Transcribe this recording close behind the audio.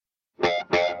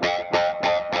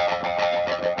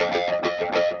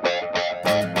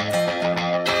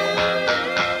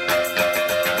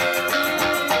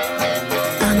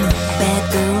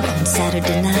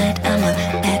Saturday night, I'm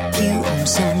at you on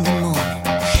Sunday morning.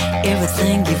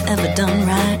 Everything you've ever done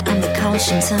right, I'm the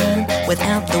caution sign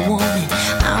without the warning.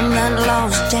 I'm that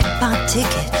lost jackpot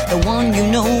ticket, the one you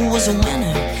know was a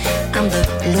winner. I'm the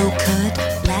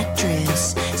low-cut black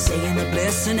dress, saying a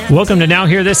blessing. Welcome to Now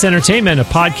Hear This Entertainment, a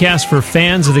podcast for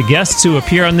fans of the guests who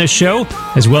appear on this show,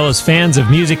 as well as fans of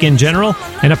music in general,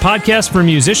 and a podcast for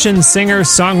musicians, singers,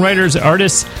 songwriters,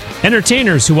 artists,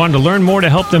 entertainers who want to learn more to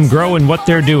help them grow in what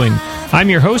they're doing. I'm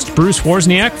your host, Bruce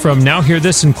Wozniak from Now Hear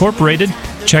This Incorporated.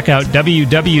 Check out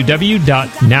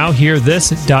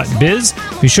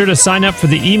www.nowhearthis.biz. Be sure to sign up for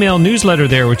the email newsletter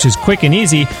there, which is quick and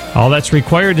easy. All that's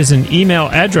required is an email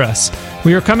address.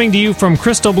 We are coming to you from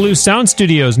Crystal Blue Sound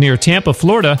Studios near Tampa,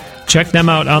 Florida. Check them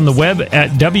out on the web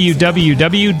at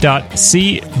www.cbpro,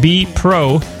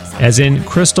 as in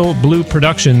Crystal Blue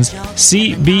Productions,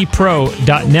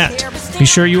 cbpro.net. Be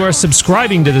sure you are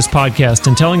subscribing to this podcast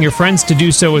and telling your friends to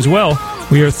do so as well.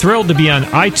 We are thrilled to be on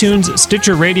iTunes,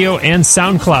 Stitcher Radio, and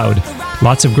SoundCloud.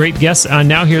 Lots of great guests on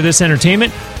Now Hear This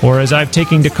Entertainment, or as I've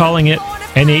taken to calling it,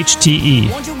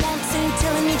 NHTE.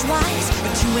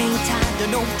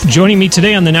 Joining me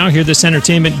today on the Now Hear This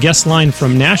Entertainment guest line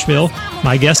from Nashville,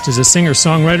 my guest is a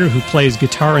singer-songwriter who plays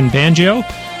guitar and banjo.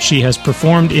 She has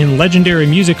performed in legendary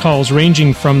music halls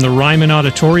ranging from the Ryman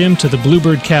Auditorium to the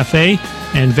Bluebird Cafe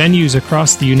and venues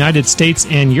across the United States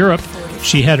and Europe.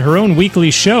 She had her own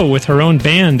weekly show with her own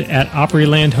band at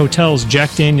Opryland Hotel's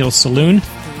Jack Daniel's Saloon.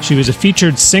 She was a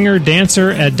featured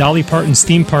singer-dancer at Dolly Parton's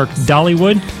theme park,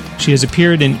 Dollywood. She has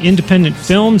appeared in independent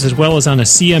films as well as on a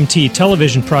CMT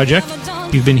television project.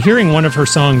 You've been hearing one of her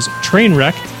songs,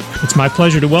 Trainwreck. It's my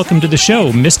pleasure to welcome to the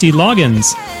show, Misty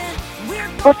Loggins.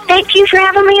 Well, thank you for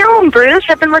having me on, Bruce.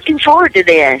 I've been looking forward to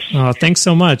this. Oh, thanks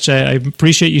so much. I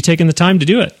appreciate you taking the time to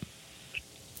do it.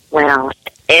 Well,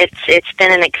 it's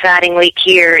been an exciting week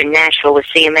here in Nashville with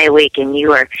CMA Week, and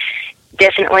you are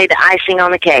definitely the icing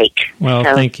on the cake. Well,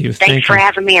 so thank you. Thanks for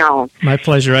having me on. My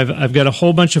pleasure. I've got a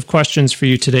whole bunch of questions for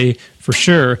you today, for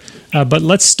sure. But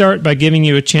let's start by giving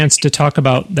you a chance to talk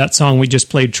about that song we just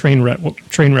played,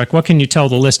 Trainwreck. What can you tell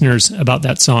the listeners about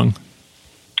that song?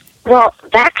 Well,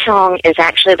 that song is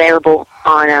actually available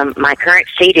on my current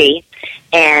CD,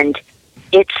 and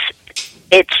it's.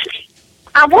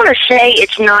 I want to say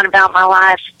it's not about my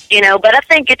life, but I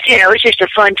think it's just a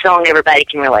fun song everybody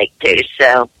can relate to.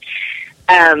 So,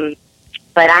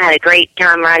 but I had a great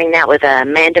time writing that with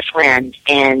Amanda Flynn,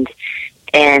 and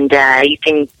you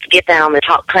can get that on the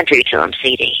Talk Country to 'em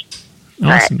CD.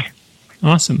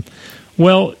 Awesome.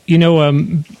 Well,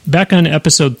 back on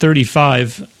episode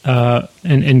 35,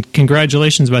 and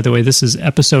congratulations, by the way, this is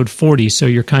episode 40, so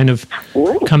you're kind of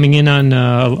coming in on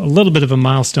a little bit of a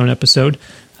milestone episode.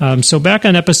 So back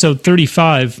on episode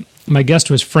 35, my guest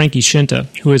was Frankie Shinta,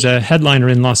 who is a headliner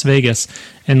in Las Vegas.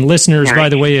 And listeners, by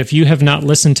the way, if you have not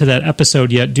listened to that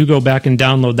episode yet, do go back and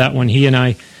download that one. He and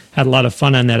I had a lot of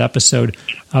fun on that episode.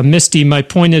 Misty, my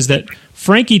point is that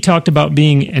Frankie talked about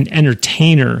being an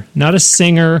entertainer, not a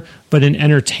singer, but an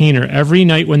entertainer. Every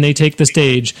night when they take the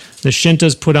stage, the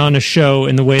Shintas put on a show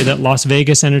in the way that Las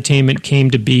Vegas entertainment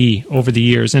came to be over the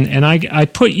years. And I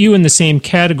put you in the same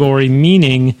category,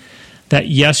 meaning that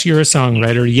yes, you're a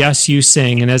songwriter, yes, you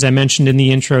sing, and as I mentioned in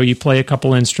the intro, you play a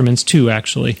couple instruments too,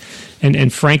 actually.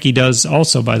 And Frankie does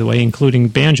also, by the way, including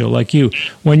banjo, like you.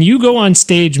 When you go on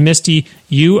stage, Misty,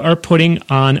 you are putting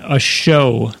on a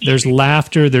show. There's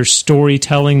laughter, there's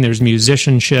storytelling, there's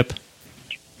musicianship.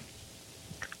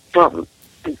 Well,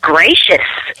 gracious.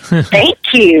 Thank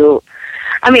you.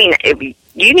 I mean,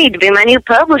 you need to be my new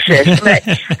publicist, but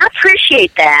I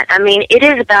appreciate that. I mean, it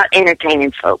is about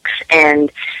entertaining folks,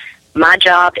 and my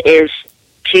job is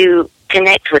to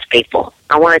connect with people.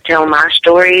 I want to tell my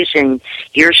stories and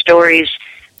your stories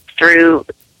through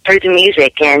the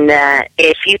music. And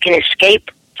if you can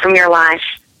escape from your life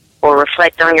or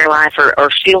reflect on your life or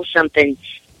feel something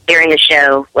during the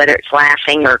show, whether it's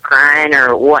laughing or crying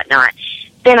or whatnot,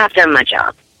 then I've done my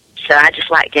job. So I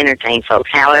just like to entertain folks,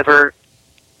 however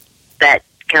that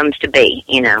comes to be,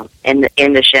 in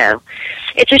the show.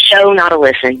 It's a show, not a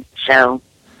listen. So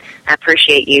I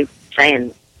appreciate you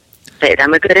saying that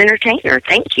I'm a good entertainer.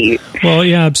 Thank you. Well,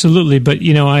 yeah, absolutely. But,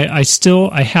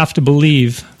 I have to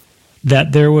believe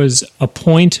that there was a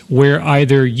point where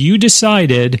either you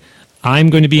decided, I'm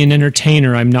going to be an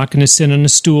entertainer, I'm not going to sit on a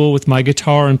stool with my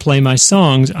guitar and play my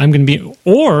songs, I'm going to be,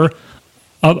 or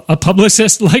a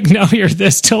publicist like Now Hear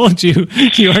This told you,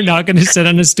 you are not going to sit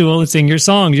on a stool and sing your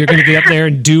songs. You're going to get up there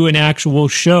and do an actual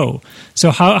show.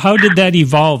 So how did that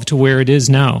evolve to where it is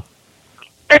now?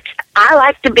 I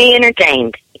like to be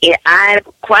entertained.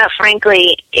 Quite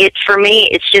frankly, for me,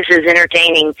 it's just as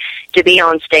entertaining to be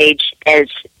on stage as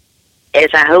as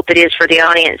I hope it is for the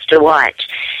audience to watch.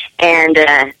 And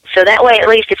so that way, at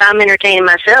least if I'm entertaining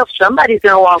myself, somebody's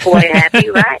going to walk away happy,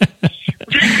 right?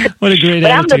 What a great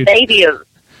but attitude.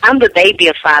 I'm the baby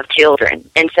of 5 children,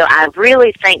 and so I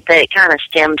really think that it kind of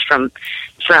stems from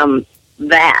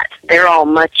that. They're all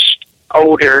much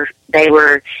older. They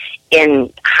were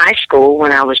in high school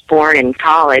when I was born, in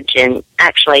college, and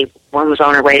actually one was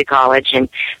on her way to college, and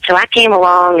so I came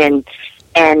along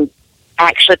and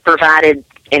actually provided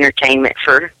entertainment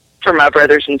for my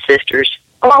brothers and sisters,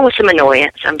 along with some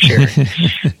annoyance, I'm sure.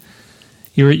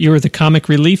 You were the comic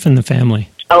relief in the family.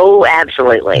 Oh,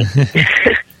 absolutely.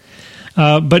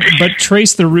 But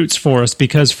trace the roots for us,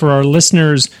 because for our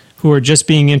listeners who are just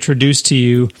being introduced to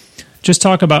you, just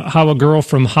talk about how a girl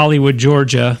from Hollywood,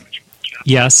 Georgia.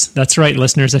 Yes, that's right,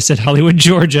 listeners. I said Hollywood,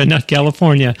 Georgia, not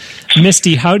California.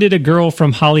 Misty, how did a girl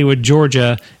from Hollywood,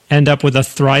 Georgia end up with a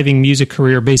thriving music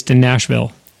career based in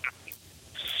Nashville?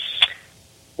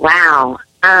 Wow.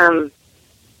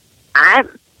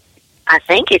 I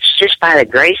think it's just by the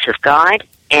grace of God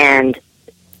and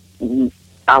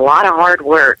a lot of hard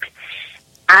work.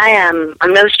 I'm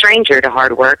no stranger to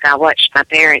hard work. I watched my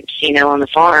parents, on the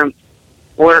farm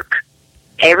work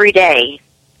every day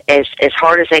as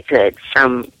hard as they could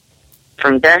from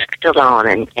dusk till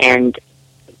dawn and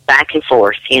back and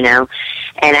forth, And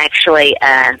actually,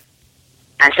 I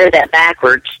said that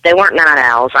backwards. They weren't night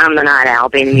owls. I'm the night owl,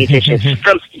 being a musician.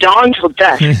 From dawn till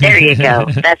dusk. There you go.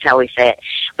 That's how we say it.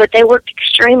 But they worked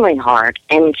extremely hard,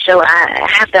 and so I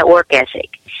have that work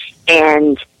ethic.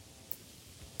 And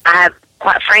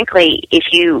quite frankly,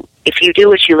 if you do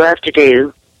what you love to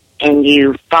do and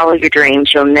you follow your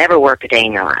dreams, you'll never work a day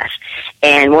in your life.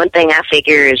 And one thing I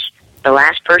figure is the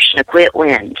last person to quit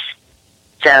wins.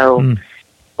 So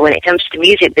when it comes to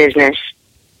music business,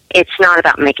 it's not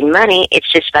about making money.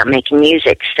 It's just about making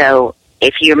music. So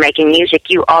if you're making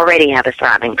music, you already have a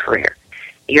thriving career.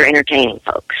 You're entertaining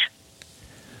folks.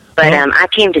 But I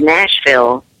came to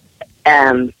Nashville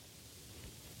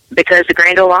because the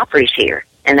Grand Ole Opry's here,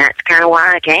 and that's kind of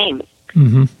why I came.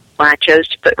 Mm-hmm. Why I chose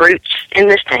to put roots in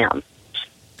this town.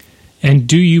 And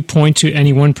do you point to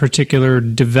any one particular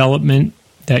development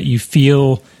that you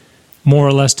feel more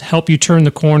or less to help you turn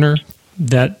the corner,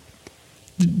 that,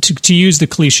 to use the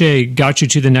cliche, got you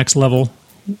to the next level,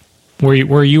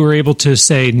 where you were able to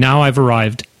say, now I've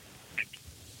arrived?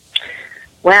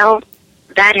 Well,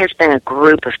 that has been a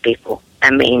group of people. I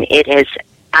mean,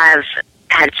 I've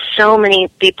had so many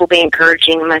people be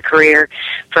encouraging in my career,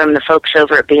 from the folks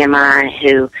over at BMI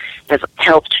who have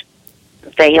helped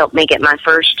me get my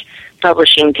first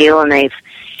publishing deal, and they've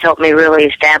helped me really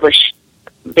establish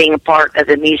being a part of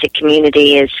the music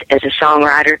community as a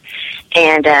songwriter.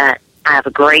 And I have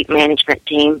a great management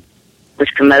team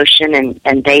with Commotion,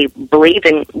 and they believe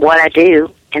in what I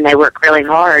do, and they work really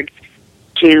hard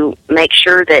to make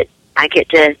sure that I get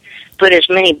to put as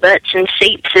many butts in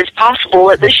seats as possible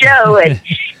at the show.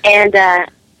 And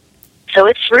so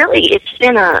it's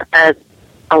been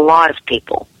a lot of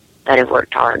people that have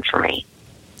worked hard for me.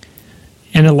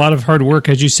 And a lot of hard work,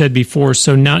 as you said before,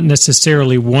 so not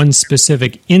necessarily one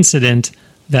specific incident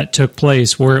that took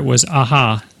place where it was,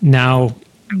 aha, now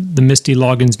the Misty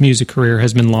Loggins music career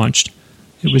has been launched.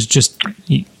 It was just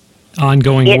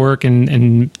ongoing work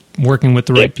and working with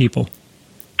the right people.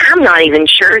 I'm not even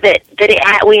sure that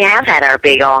we have had our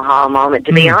big aha moment.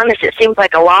 To be honest, it seems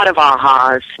like a lot of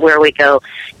ahas where we go,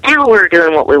 now we're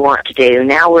doing what we want to do.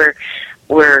 Now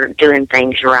we're doing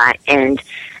things right. And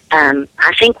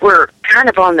I think we're kind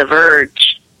of on the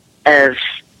verge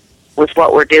with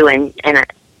what we're doing, and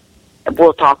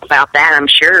we'll talk about that, I'm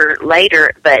sure,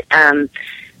 later. But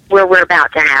where we're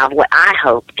about to have what I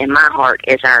hope in my heart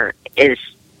is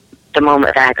the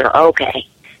moment that I go, okay,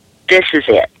 this is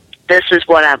it. This is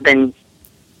what I've been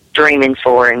dreaming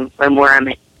for, and where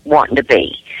I'm wanting to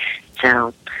be.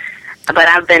 So, but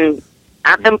I've been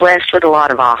blessed with a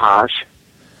lot of ahas.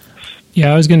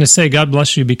 Yeah, I was going to say, God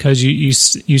bless you, because you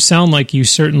sound like you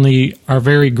certainly are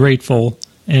very grateful,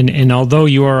 and although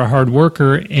you are a hard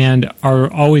worker and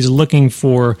are always looking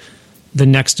for the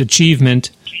next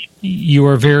achievement, you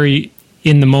are very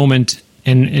in the moment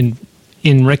and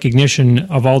in recognition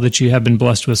of all that you have been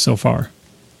blessed with so far.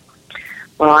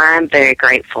 Well, I'm very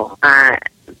grateful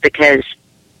because,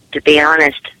 to be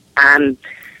honest,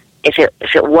 if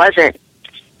it wasn't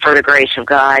for the grace of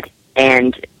God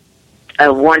and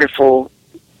a wonderful,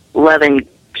 loving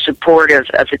support of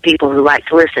the people who like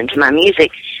to listen to my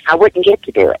music, I wouldn't get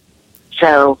to do it.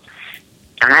 So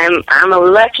I'm a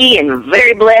lucky and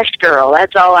very blessed girl.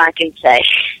 That's all I can say.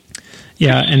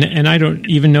 Yeah, and I don't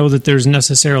even know that there's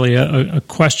necessarily a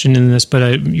question in this,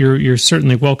 but you're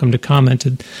certainly welcome to comment.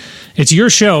 it's your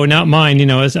show, not mine. You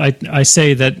know, as I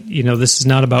say that, you know, this is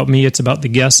not about me. It's about the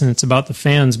guests and it's about the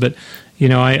fans. But, you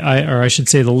know, or I should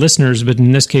say the listeners, but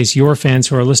in this case, your fans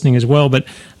who are listening as well. But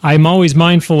I'm always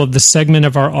mindful of the segment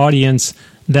of our audience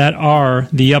that are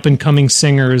the up-and-coming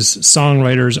singers,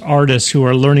 songwriters, artists who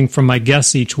are learning from my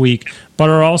guests each week, but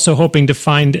are also hoping to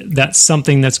find that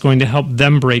something that's going to help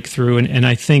them break through. And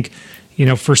I think, you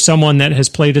know, for someone that has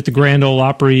played at the Grand Ole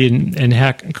Opry and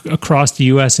heck, across the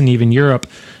U.S. and even Europe,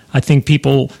 I think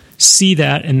people see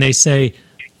that and they say,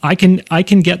 I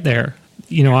can get there.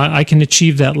 You know, I can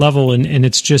achieve that level. And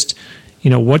it's just, you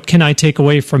know, what can I take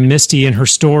away from Misty and her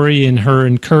story and her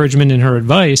encouragement and her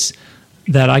advice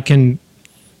that I can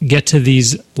get to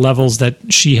these levels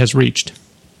that she has reached?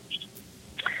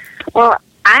 Well,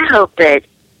 I hope that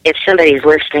if somebody's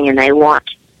listening and they want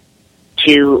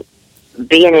to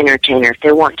be an entertainer, if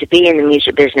they want to be in the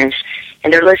music business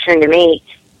and they're listening to me,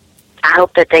 I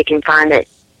hope that they can find that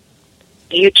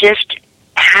you just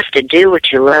have to do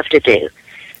what you love to do.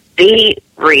 Be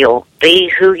real,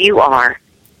 be who you are,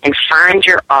 and find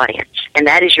your audience. And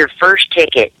that is your first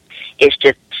ticket, is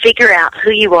to figure out who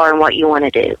you are and what you want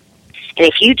to do. And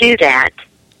if you do that,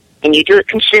 and you do it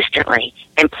consistently,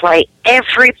 and play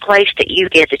every place that you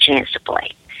get the chance to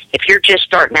play. If you're just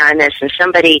starting out in this and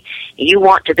somebody, you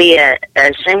want to be a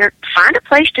singer, find a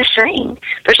place to sing.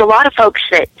 There's a lot of folks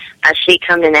that I see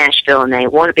come to Nashville and they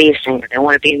want to be a singer, they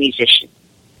want to be a musician,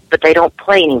 but they don't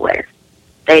play anywhere.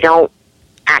 They don't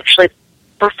actually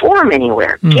perform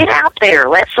anywhere. Get out there.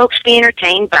 Let folks be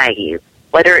entertained by you.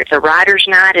 Whether it's a writer's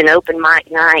night, an open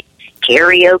mic night,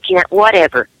 karaoke night,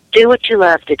 whatever. Do what you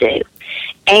love to do.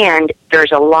 And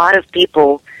there's a lot of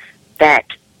people that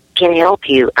can help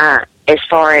you as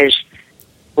far as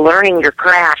learning your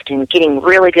craft and getting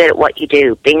really good at what you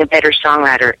do, being a better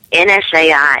songwriter.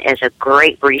 NSAI is a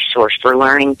great resource for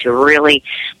learning to really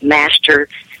master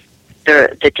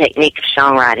the technique of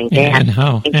songwriting. They have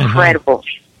incredible.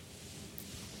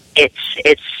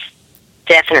 It's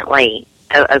definitely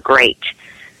a great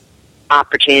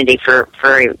opportunity for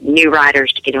new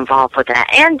writers to get involved with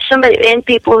that, and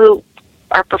people who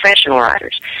are professional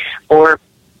writers, or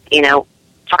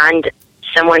find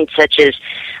someone such as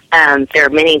there are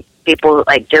many people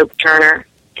like Dope Turner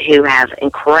who have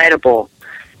incredible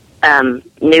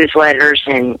newsletters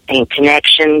and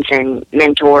connections and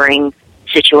mentoring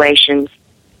situations.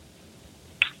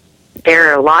 There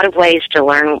are a lot of ways to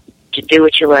learn to do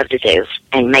what you love to do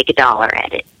and make $1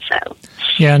 at it. So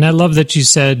yeah, and I love that you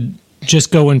said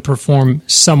just go and perform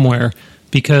somewhere,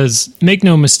 because make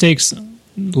no mistakes,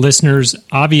 listeners,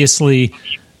 obviously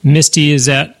Misty is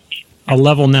at a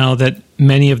level now that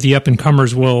many of the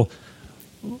up-and-comers will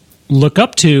look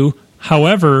up to.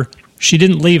 However, she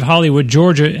didn't leave Hollywood,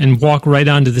 Georgia, and walk right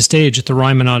onto the stage at the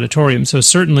Ryman Auditorium. So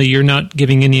certainly you're not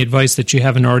giving any advice that you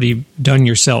haven't already done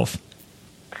yourself.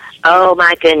 Oh,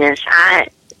 my goodness. I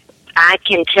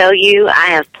can tell you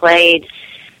I have played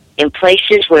in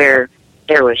places where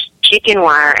there was chicken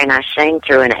wire and I sang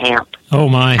through an amp. Oh,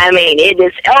 my. I mean, it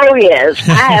is, oh, yes.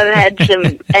 I have had some,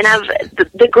 and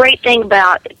the great thing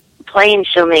about playing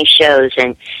so many shows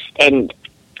and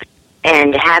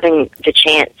having the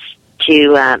chance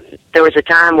to, there was a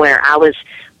time where I was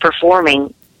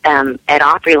performing at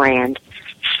Opryland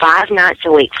 5 nights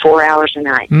a week, 4 hours a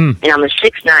night. And on the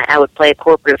 6th night, I would play a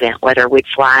corporate event, whether we'd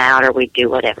fly out or we'd do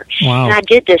whatever. Wow. And I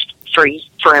did this for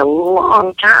a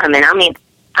long time. And I mean,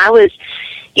 I was,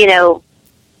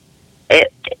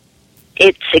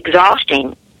 it's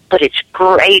exhausting, but it's a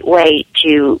great way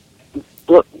to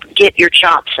get your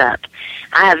chops up.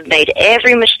 I have made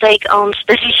every mistake on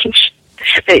stage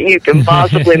that you can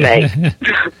possibly make.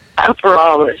 I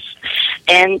promise.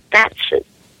 And that's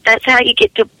how you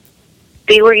get to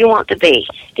be where you want to be.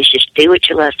 Is just do what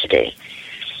you love to do.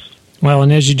 Well,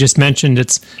 and as you just mentioned,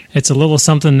 it's a little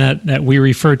something that we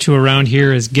refer to around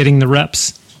here as getting the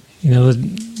reps. No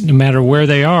matter where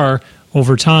they are,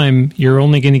 over time, you're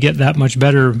only going to get that much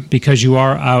better because you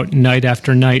are out night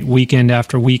after night, weekend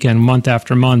after weekend, month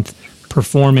after month,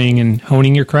 performing and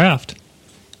honing your craft.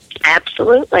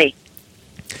 Absolutely.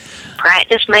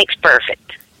 Practice makes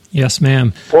perfect. Yes,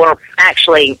 ma'am. Or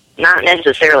actually, not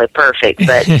necessarily perfect,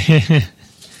 but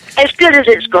as good as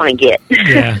it's going to get.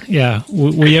 Yeah.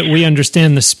 We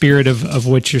understand the spirit of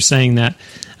what you're saying that.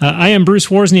 I am Bruce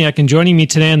Wozniak, and joining me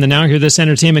today on the Now Hear This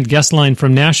Entertainment guest line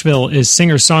from Nashville is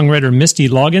singer-songwriter Misty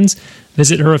Loggins.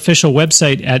 Visit her official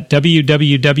website at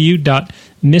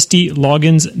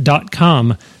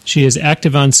www.mistyloggins.com. She is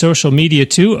active on social media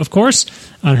too, of course.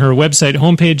 On her website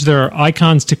homepage, there are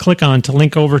icons to click on to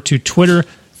link over to Twitter,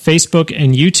 Facebook,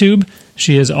 and YouTube.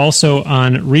 She is also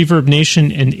on Reverb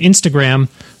Nation and Instagram.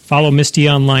 Follow Misty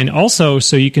online also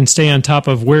so you can stay on top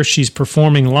of where she's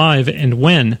performing live and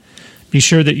when. Be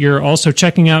sure that you're also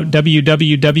checking out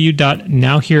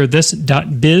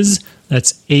www.nowhearthis.biz,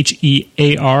 that's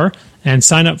HEAR, and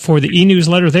sign up for the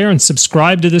e-newsletter there and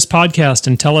subscribe to this podcast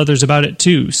and tell others about it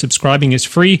too. Subscribing is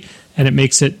free, and it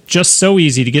makes it just so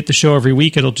easy to get the show every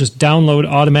week. It'll just download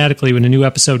automatically when a new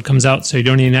episode comes out, so you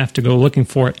don't even have to go looking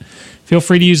for it. Feel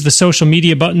free to use the social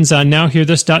media buttons on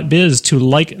nowhearthis.biz to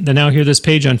like the Now Hear This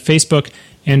page on Facebook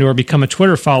and or become a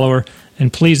Twitter follower.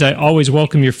 And please, I always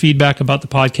welcome your feedback about the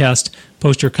podcast.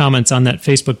 Post your comments on that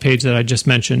Facebook page that I just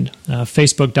mentioned,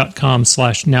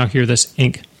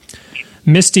 facebook.com/nowhearthisinc.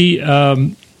 Misty,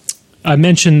 I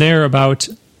mentioned there about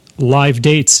live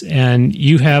dates, and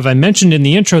you have, I mentioned in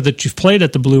the intro that you've played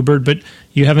at the Bluebird, but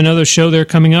you have another show there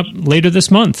coming up later this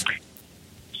month.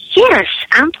 Yes,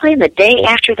 I'm playing the day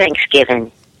after Thanksgiving,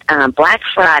 Black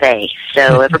Friday,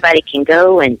 so everybody can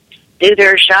go and do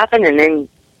their shopping and then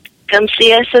come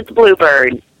see us at the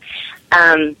Bluebird.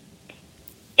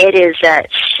 It is at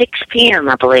 6 p.m.,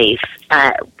 I believe.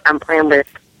 I'm playing with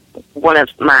one of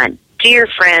my dear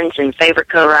friends and favorite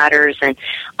co-writers, and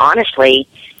honestly,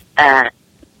 a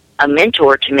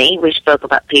mentor to me. We spoke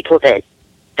about people that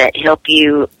help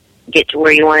you get to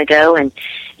where you want to go, and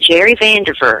Jerry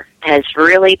Vandiver has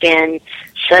really been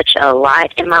such a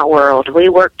light in my world. We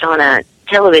worked on a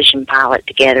television pilot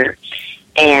together,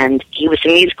 and he was a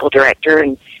musical director,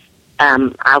 and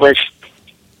I was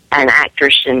an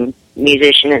actress and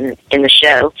musician in the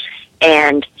show,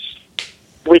 and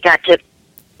we got to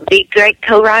be great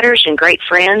co-writers and great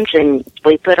friends, and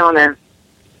we put on a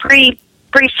pretty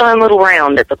fun little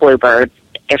round at the Bluebird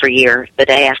every year, the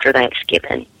day after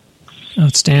Thanksgiving.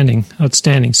 Outstanding.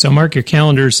 So mark your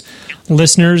calendars,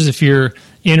 listeners, if you're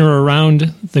in or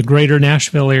around the greater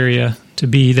Nashville area, to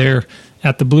be there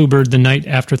at the Bluebird the night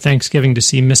after Thanksgiving to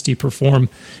see Misty perform.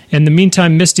 In the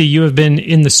meantime, Misty, you have been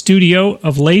in the studio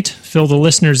of late. Fill the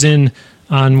listeners in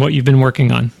on what you've been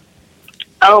working on.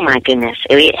 Oh, my goodness.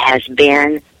 It has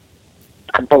been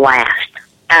a blast.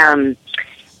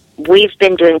 We've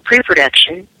been doing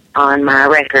pre-production on my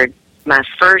record, my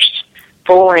first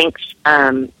full-length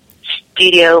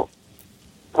studio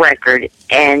record,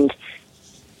 and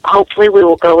hopefully we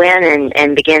will go in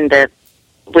and begin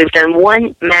we've done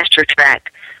one master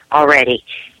track already,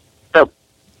 but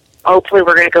hopefully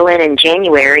we're going to go in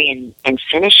January and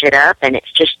finish it up, and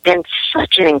it's just been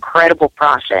such an incredible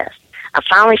process. I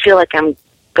finally feel like I'm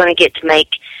going to get to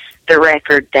make the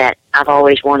record that I've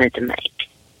always wanted to make,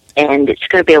 and it's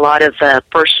going to be a lot of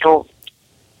personal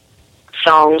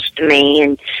songs to me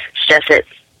and stuff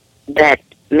that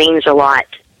means a lot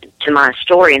to my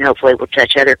story, and hopefully will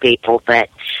touch other people. But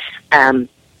yeah,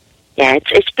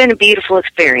 it's been a beautiful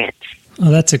experience.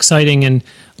 Well, that's exciting, and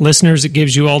listeners, it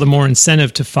gives you all the more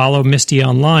incentive to follow Misty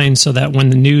online so that when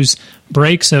the news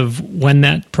breaks of when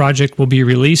that project will be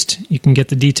released, you can get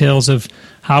the details of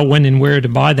how, when, and where to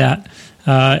buy that.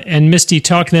 And Misty,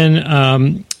 talk then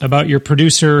about your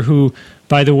producer who,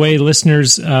 by the way,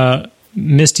 listeners,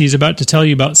 Misty's about to tell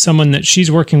you about someone that she's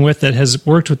working with that has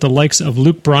worked with the likes of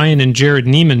Luke Bryan and Jared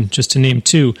Neiman, just to name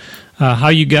two. How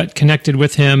you got connected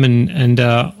with him and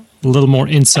a little more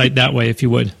insight that way, if you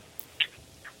would.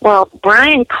 Well,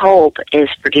 Brian Kolb is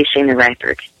producing the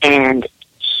record, and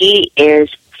he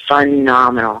is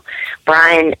phenomenal.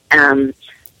 Brian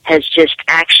has just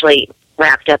actually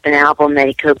wrapped up an album that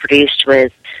he co-produced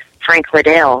with Frank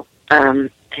Liddell,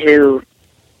 who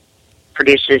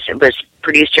was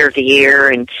producer of the year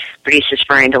and produces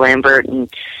Miranda Lambert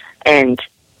and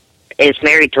is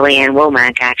married to Leanne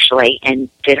Womack, actually, and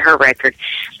did her record.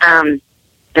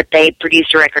 But they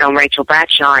produced a record on Rachel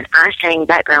Bradshaw, and I sang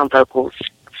background vocals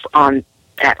on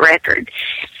that record.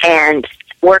 And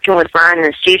working with Brian in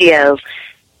the studio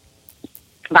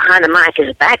behind the mic as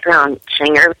a background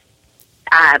singer,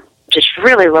 I just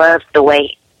really loved the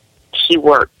way he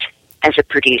worked as a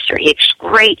producer. He has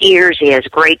great ears, he has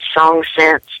great song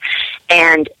sense,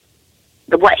 and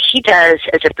what he does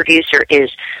as a producer is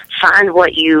find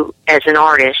what you, as an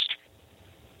artist,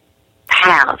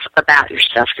 have about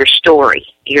yourself, your story,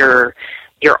 your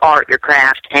art, your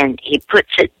craft, and he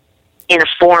puts it in a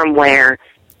form where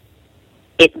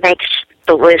it makes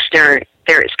the listener,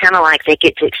 it's kind of like they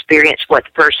get to experience what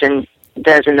the person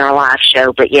does in their live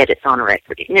show, but yet it's on a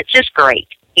record. And it's just great.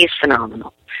 He's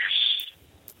phenomenal.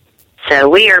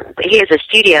 So he has a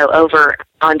studio over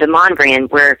on De Mondrian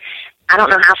where, I don't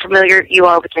know how familiar you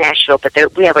are with Nashville, but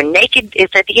we have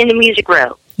it's at the end of Music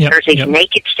Row. Yep, There's these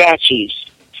naked statues,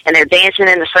 and they're dancing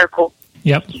in a circle.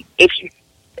 Yep. It's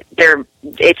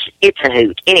a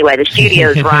hoot. Anyway, the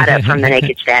studio's right up from the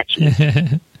naked statues.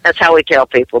 That's how we tell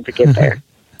people to get there.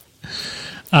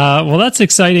 Well, that's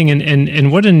exciting,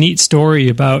 and what a neat story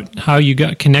about how you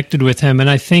got connected with him. And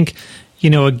I think,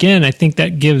 again, I think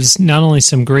that gives not only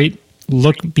some great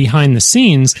look behind the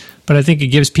scenes, but I think it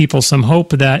gives people some hope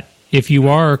that if you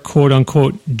are, quote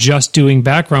unquote, just doing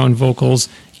background vocals,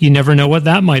 you never know what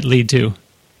that might lead to.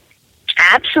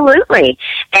 Absolutely.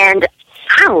 And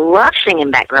I love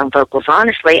singing background vocals,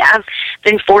 honestly. I've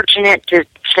been fortunate to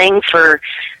sing for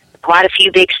quite a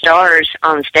few big stars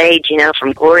on stage,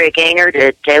 from Gloria Gaynor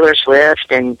to Taylor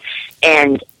Swift, and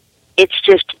it's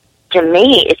just, to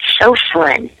me, it's so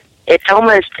fun. It's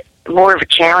almost more of a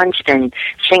challenge than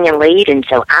singing lead, and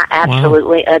so I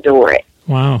absolutely adore it.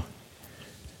 Wow.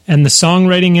 And the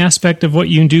songwriting aspect of what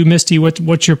you do, Misty,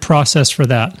 what's your process for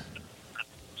that?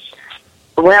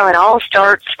 Well, it all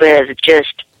starts with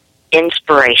just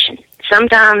inspiration.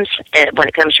 Sometimes when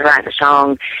it comes to writing a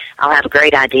song, I'll have a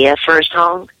great idea for a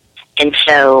song, and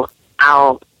so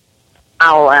I'll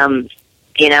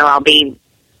be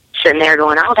sitting there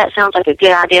going, oh, that sounds like a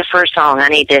good idea for a song. I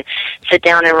need to sit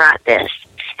down and write this.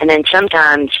 And then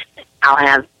sometimes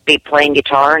I'll be playing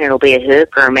guitar, and it'll be a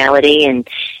hook or a melody,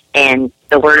 and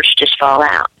the words just fall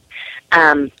out.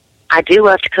 I do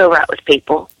love to co-write with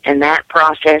people, and that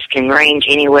process can range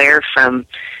anywhere from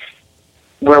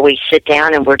where we sit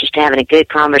down and we're just having a good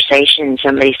conversation and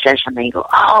somebody says something and go,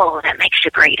 oh, that makes a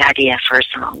great idea for a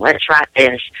song. Let's write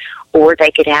this. Or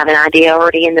they could have an idea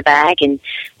already in the bag, and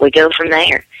we go from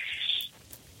there.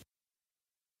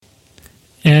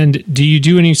 And do you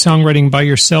do any songwriting by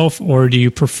yourself, or do you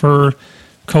prefer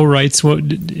co-writes?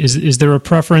 Is there a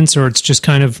preference, or it's just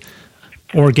kind of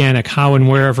organic, how and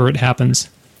wherever it happens?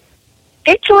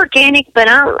 It's organic, but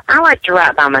I like to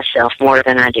write by myself more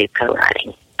than I do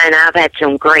co-writing. And I've had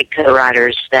some great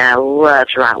co-writers that I love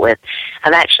to write with.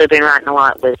 I've actually been writing a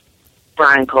lot with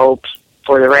Brian Kolb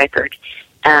for the record.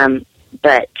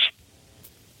 But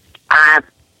I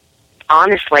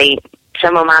honestly,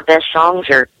 some of my best songs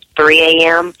are 3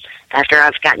 a.m. after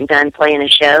I've gotten done playing a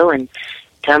show, and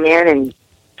come in and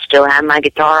still have my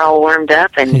guitar all warmed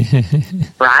up and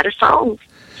write a song.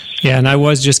 Yeah, and I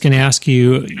was just going to ask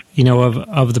you,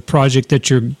 of the project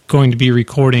that you're going to be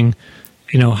recording,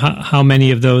 how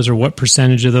many of those, or what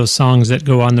percentage of those songs that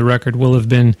go on the record will have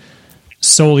been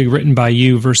solely written by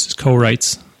you versus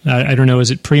co-writes? I don't know.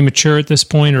 Is it premature at this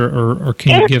point, or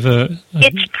can you give a?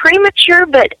 It's premature,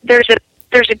 but there's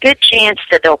a good chance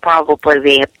that there'll probably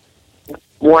be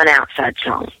one outside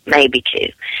song, maybe two.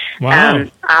 Wow.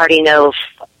 I already know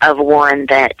of one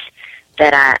that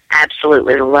I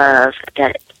absolutely love,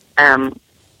 that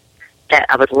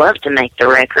I would love to make the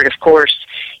record. Of course,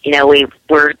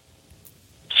 we're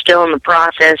still in the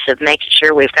process of making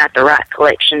sure we've got the right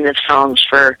collection of songs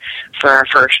for our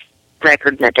first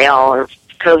record, that they all are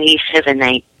cohesive and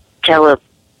they tell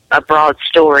a broad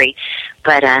story.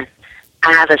 But I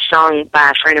have a song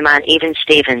by a friend of mine, Even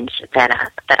Stevens,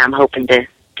 that I'm hoping to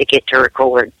get to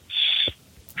record.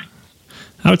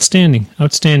 Outstanding.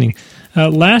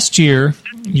 Last year,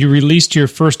 you released your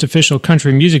first official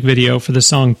country music video for the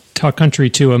song Talk Country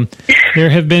to 'Em.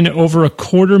 There have been over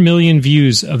 250,000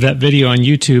 views of that video on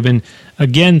YouTube. And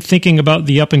again, thinking about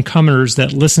the up-and-comers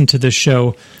that listen to this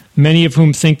show, many of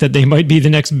whom think that they might be the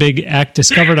next big act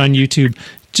discovered on YouTube,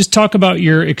 just talk about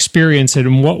your experience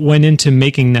and what went into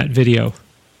making that video.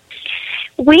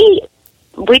 We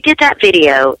did that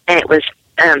video, and it was,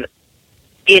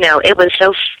 it was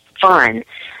so fun.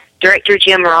 Director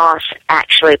Jim Ross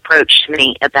actually approached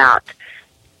me about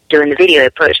doing the video. He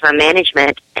approached my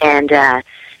management and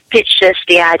pitched us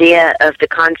the idea of the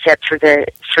concept for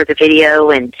the video,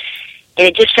 and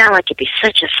it just sounded like it'd be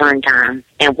such a fun time.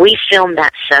 And we filmed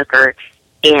that sucker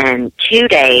in 2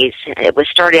 days. It was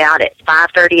started out at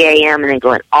 5:30 a.m. and then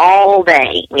going all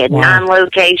day. We had 9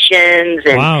 locations,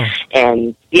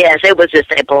 and yes, it was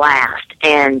just a blast.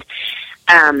 And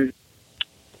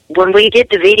when we did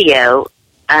the video,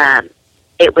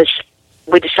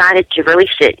 we decided to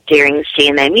release it during the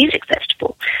CMA Music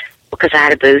Festival because I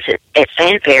had a booth at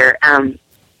Fanfare.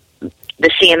 The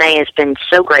CMA has been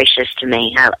so gracious to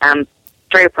me. I'm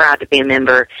very proud to be a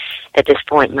member at this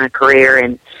point in my career,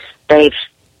 and they've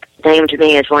named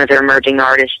me as one of their emerging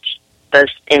artists both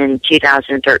in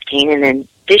 2013 and then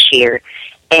this year.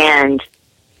 And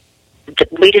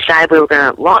we decided we were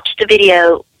going to launch the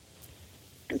video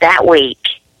that week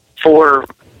for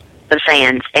the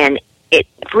fans, and it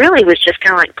really was just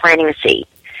kind of like planting a seed.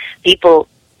 People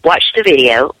watched the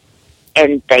video,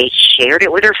 and they shared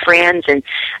it with their friends, and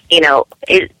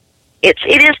it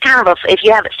is kind of if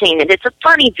you haven't seen it, it's a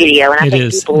funny video, and I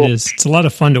think people, it is. It's a lot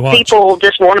of fun to watch. People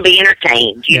just want to be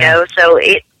entertained, you know. So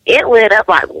it lit up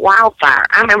like wildfire.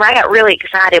 I remember I got really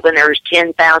excited when there was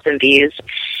 10,000 views,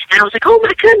 And I was like, oh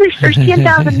my goodness, there's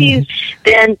 10,000 views.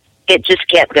 Then it just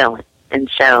kept going. And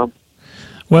so.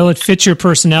 Well, it fits your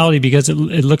personality because it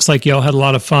looks like y'all had a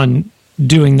lot of fun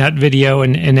doing that video.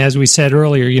 And as we said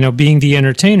earlier, you know, being the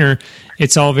entertainer,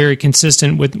 it's all very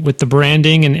consistent with the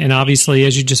branding. And obviously,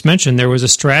 as you just mentioned, there was a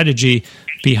strategy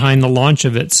behind the launch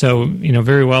of it. So, you know,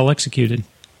 very well executed.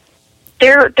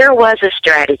 There was a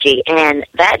strategy. And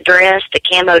that dress, the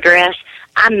camo dress,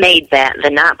 I made that the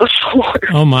night before.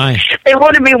 Oh, my. They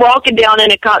wanted me walking down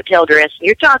in a cocktail dress.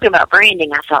 You're talking about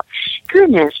branding. I thought,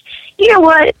 goodness, you know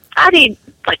what? I need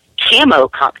like camo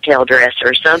cocktail dress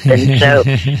or something. So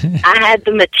I had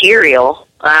the material.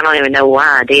 I don't even know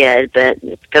why I did, but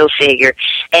go figure.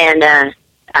 And I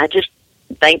just,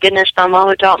 thank goodness my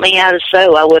mama taught me how to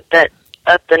sew. I whipped that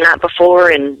up the night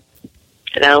before and,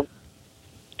 you know,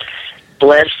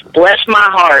 bless my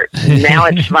heart. Now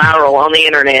it's viral on the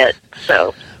internet.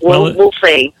 So we'll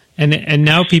see. And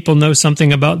now people know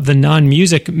something about the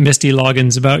non-music Misty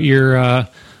Loggins, about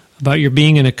your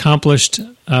being an accomplished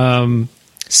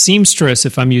seamstress,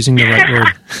 if I'm using the right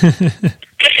word.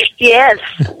 Yes,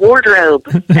 wardrobe.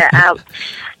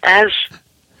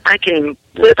 I can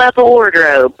whip up a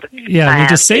wardrobe. Yeah, I mean,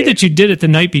 to say that you did it the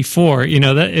night before, you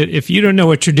know, that if you don't know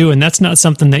what you're doing, that's not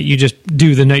something that you just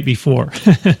do the night before.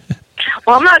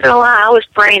 Well, I'm not going to lie. I was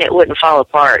praying it wouldn't fall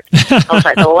apart. I was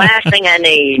like, the last thing I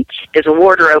need is a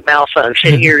wardrobe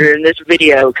malfunction here in this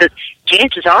video, because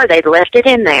chances are they'd left it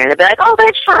in there. And they'd be like, oh,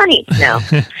 that's funny. No.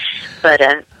 But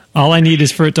all I need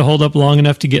is for it to hold up long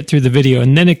enough to get through the video,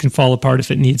 and then it can fall apart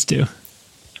if it needs to.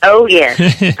 Oh, yes.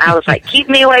 I was like, keep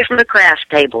me away from the craft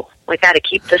table. We got to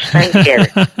keep this thing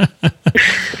together.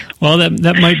 Well,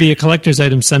 that might be a collector's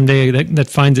item someday that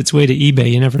finds its way to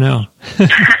eBay. You never know.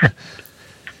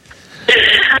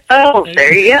 Oh,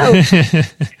 there you go.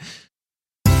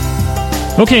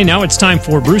 Okay, now it's time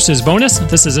for Bruce's Bonus.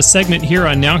 This is a segment here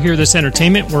on Now Hear This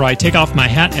Entertainment where I take off my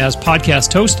hat as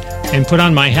podcast host and put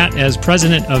on my hat as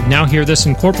president of Now Hear This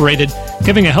Incorporated,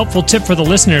 giving a helpful tip for the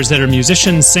listeners that are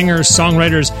musicians, singers,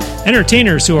 songwriters,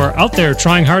 entertainers who are out there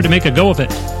trying hard to make a go of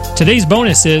it. Today's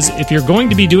bonus is, if you're going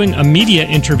to be doing a media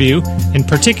interview, in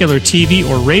particular TV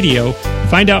or radio,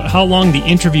 find out how long the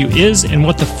interview is and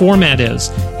what the format is.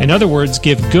 In other words,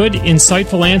 give good,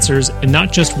 insightful answers and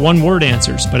not just one-word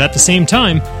answers. But at the same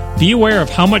time, be aware of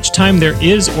how much time there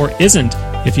is or isn't.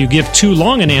 If you give too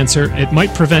long an answer, it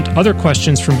might prevent other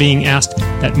questions from being asked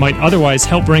that might otherwise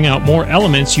help bring out more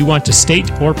elements you want to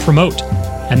state or promote.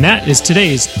 And that is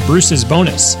today's Bruce's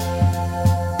Bonus.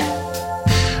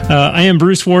 I am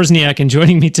Bruce Wozniak, and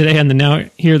joining me today on the Now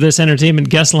Hear This Entertainment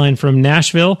guest line from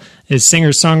Nashville is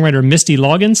singer-songwriter Misty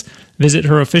Loggins. Visit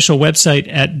her official website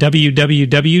at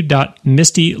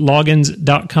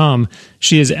www.mistyloggins.com.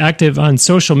 She is active on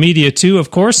social media too, of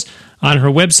course. On her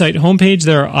website homepage,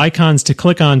 there are icons to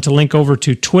click on to link over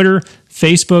to Twitter,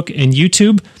 Facebook, and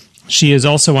YouTube. She is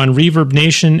also on Reverb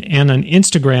Nation and on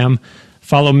Instagram.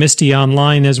 Follow Misty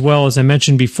online as well, as I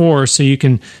mentioned before, so you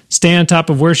can stay on top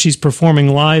of where she's performing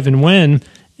live and when,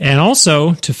 and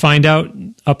also to find out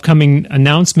upcoming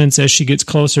announcements as she gets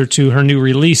closer to her new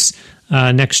release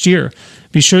next year.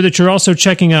 Be sure that you're also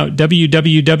checking out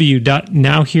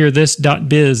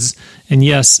www.nowhearthis.biz. And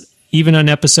yes, even on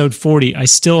episode 40, I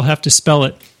still have to spell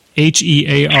it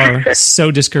HEAR.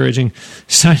 So discouraging.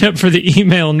 Sign up for the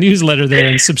email newsletter there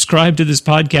and subscribe to this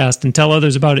podcast and tell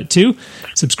others about it too.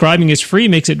 Subscribing is free,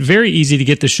 makes it very easy to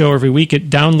get the show every week. It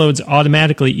downloads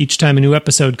automatically each time a new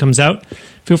episode comes out.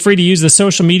 Feel free to use the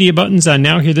social media buttons on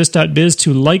nowhearthis.biz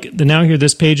to like the Now Hear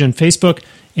This page on Facebook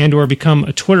and or become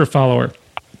a Twitter follower.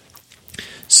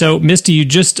 So, Misty, you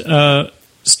just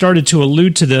started to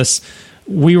allude to this.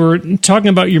 We were talking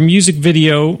about your music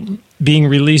video being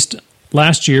released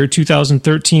last year,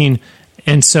 2013,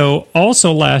 and so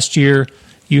also last year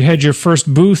you had your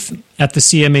first booth at the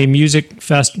CMA Music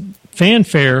Fest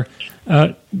Fanfare.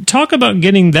 Talk about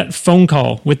getting that phone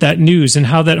call with that news and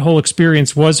how that whole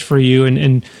experience was for you,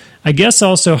 and I guess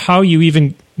also how you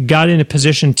even got in a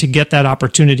position to get that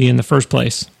opportunity in the first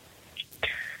place.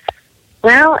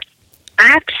 Well, I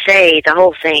have to say the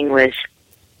whole thing was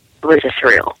a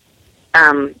thrill.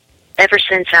 Ever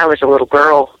since I was a little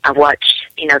girl, I've watched,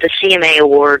 the CMA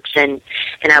Awards, and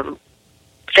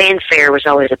Fanfare was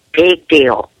always a big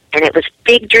deal. And it was a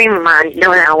big dream of mine,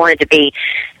 knowing I wanted to be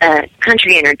a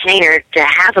country entertainer, to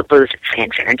have a booth at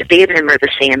Fanfare and to be a member of the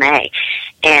CMA.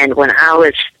 And when I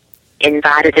was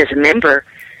invited as a member,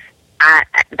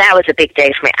 that was a big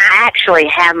day for me. I actually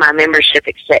have my membership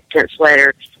acceptance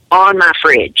letter on my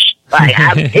fridge. Like,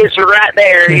 it's right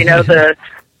there,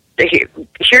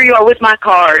 here you are with my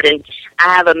card, and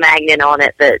I have a magnet on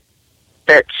it that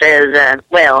that says,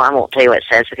 well, I won't tell you what it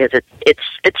says because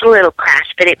it's a little crass,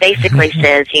 but it basically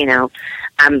says,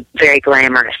 I'm very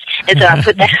glamorous. And so I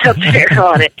put that up there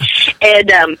on it.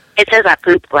 And it says I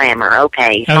poop glamour.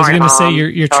 Okay. I was going to say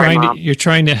Mom. you're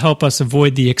trying to help us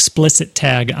avoid the explicit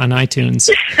tag on iTunes.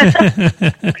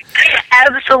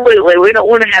 Absolutely. We don't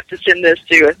want to have to send this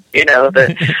to,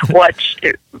 the watch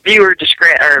viewer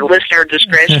discretion or listener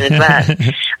discretion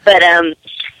advice. But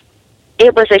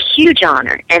it was a huge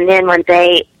honor. And then when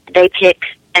they pick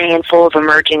a handful of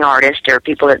emerging artists or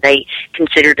people that they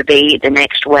consider to be the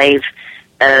next wave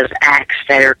of acts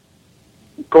that are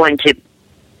going to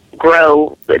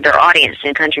grow their audience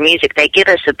in country music, they give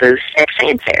us a booth at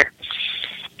Fanfare.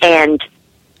 And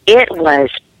it was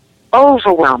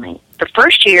overwhelming. The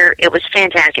first year, it was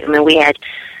fantastic. I mean, we had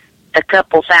a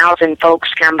couple thousand folks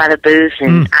come by the booth,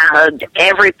 and I hugged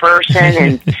every person,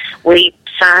 and we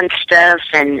signed stuff,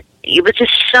 and it was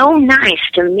just so nice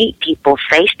to meet people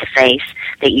face-to-face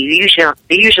that you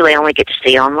usually only get to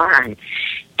see online.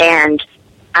 And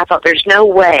I thought there's no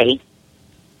way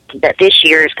that this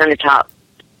year is going to top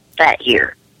that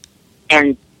year.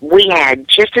 And we had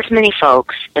just as many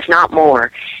folks, if not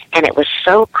more, and it was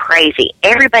so crazy.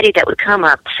 Everybody that would come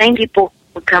up, same people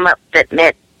would come up that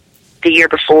met the year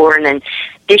before, and then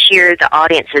this year the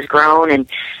audience has grown, and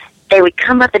they would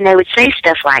come up and they would say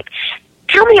stuff like,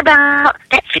 tell me about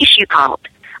that fish you caught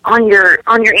on your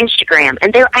Instagram.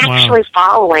 And they're actually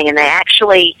following, and they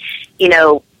actually,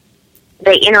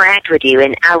 they interact with you.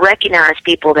 And I recognize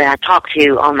people that I talk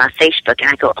to on my Facebook, and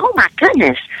I go, oh my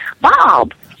goodness,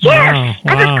 Bob, yes,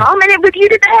 I just commented with you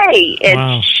today.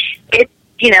 And it,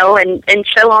 and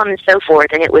so on and so forth.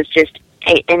 And it was just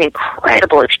an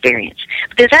incredible experience,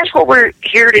 because that's what we're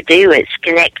here to do, is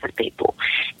connect with people.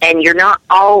 And you're not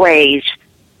always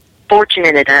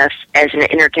fortunate enough as an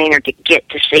entertainer to get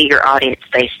to see your audience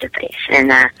face to face.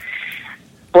 And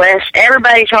bless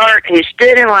everybody's heart who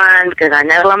stood in line, because I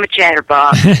know I'm a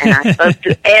chatterbox, and I spoke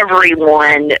to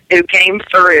everyone who came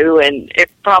through, and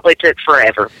it probably took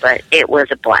forever, but it was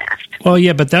a blast. Well,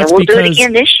 yeah, but that's we'll because do it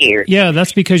again this year. Yeah,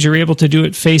 that's because you're able to do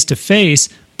it face to face,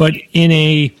 but in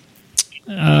a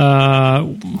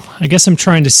I guess I'm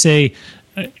trying to say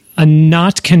an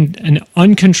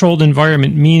uncontrolled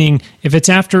environment, meaning if it's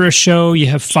after a show, you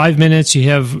have 5 minutes, you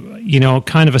have,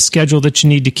 kind of a schedule that you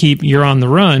need to keep, you're on the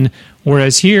run.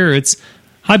 Whereas here it's,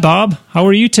 hi, Bob, how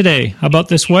are you today? How about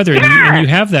this weather? Yeah. And you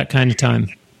have that kind of time.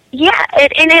 Yeah,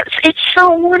 and it's so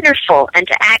wonderful, and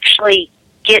to actually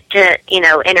get to,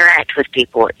 interact with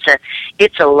people,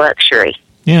 it's a luxury.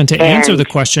 Yeah, and to answer the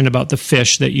question about the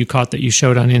fish that you caught that you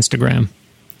showed on Instagram.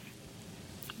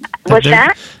 What's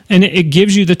that? And it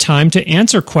gives you the time to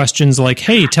answer questions like,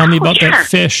 hey, tell me about that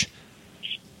fish.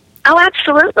 Oh,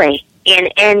 absolutely.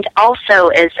 And also,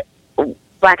 as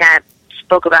like I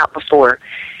spoke about before,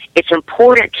 it's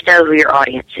important to know who your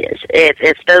audience is.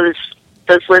 If those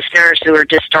listeners who are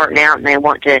just starting out and they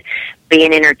want to be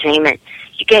in entertainment,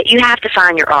 you have to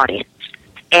find your audience.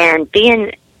 And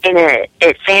being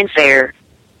at Fanfare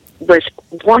was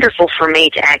wonderful for me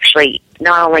to actually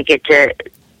not only get to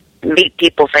meet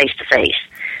people face to face,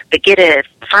 but get a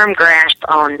firm grasp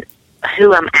on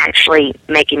who I'm actually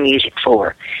making music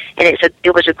for. And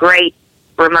it was a great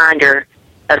reminder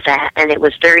of that, and it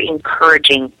was very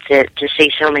encouraging to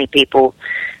see so many people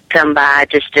come by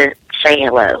just to say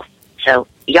hello. So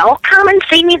y'all come and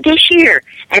see me this year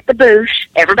at the booth.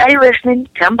 Everybody listening,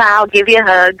 come by, I'll give you a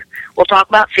hug. We'll talk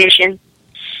about fishing.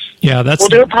 Yeah, we'll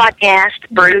do a podcast,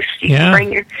 Bruce. You can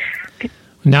bring your...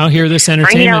 Now hear this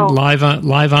entertainment live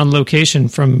on location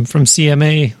from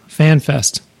CMA Fan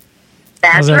Fest.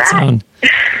 That's How's that sound?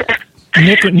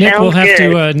 Nick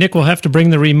will have to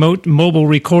bring the remote mobile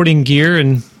recording gear,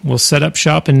 and we'll set up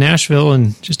shop in Nashville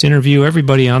and just interview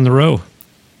everybody on the row.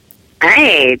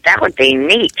 Hey, that would be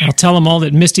neat. I'll tell them all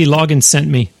that Misty Loggins sent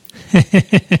me.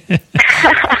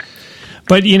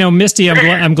 But Misty,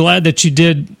 I'm glad that you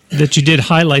did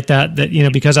highlight that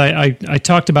because I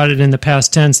talked about it in the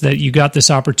past tense, that you got this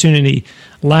opportunity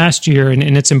last year,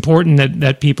 and it's important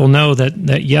that people know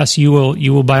that yes, you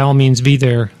will by all means be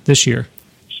there this year.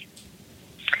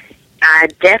 I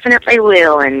definitely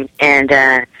will, and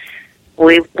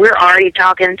we're already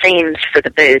talking themes for the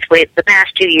booth. The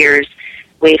past 2 years,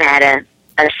 we've had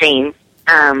a theme.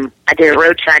 I did a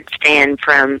roadside stand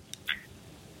from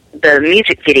the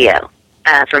music video.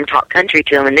 From Talk Country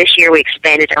to them, and this year we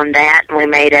expanded on that, and we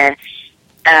made a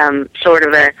sort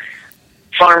of a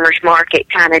farmer's market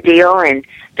kind of deal. And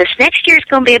this next year is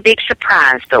going to be a big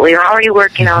surprise, but we are already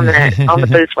working on the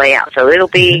booth layout, so it'll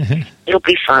be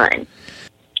fun.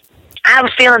 I have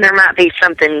a feeling there might be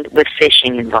something with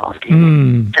fishing involved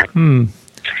in it.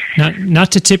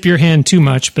 Not to tip your hand too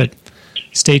much, but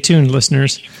stay tuned,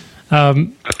 listeners.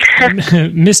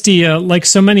 Misty, like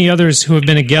so many others who have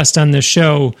been a guest on this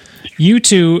show, you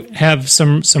two have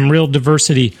some real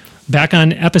diversity. Back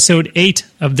on episode 8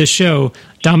 of this show,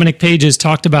 Dominic Pages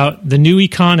talked about the new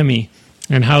economy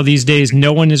and how these days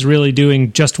no one is really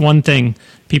doing just one thing.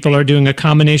 People are doing a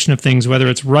combination of things, whether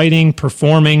it's writing,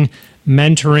 performing,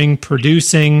 mentoring,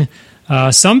 producing.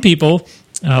 Some people,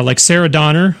 like Sarah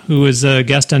Donner, who was a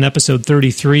guest on episode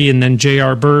 33, and then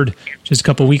J.R. Bird just a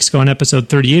couple weeks ago on episode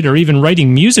 38, are even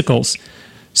writing musicals.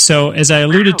 So as I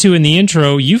alluded to in the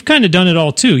intro, you've kind of done it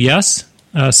all too, yes?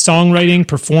 Songwriting,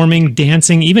 performing,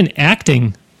 dancing, even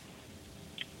acting.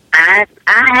 I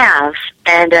have,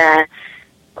 and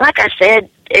like I said,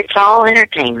 it's all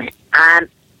entertainment. I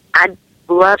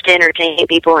love to entertain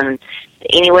people in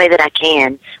any way that I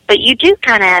can, but you do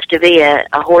kind of have to be a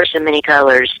horse of many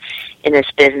colors in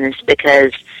this business,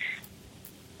 because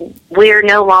we're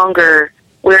no longer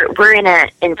we're in an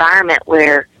environment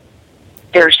where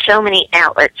there are so many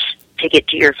outlets to get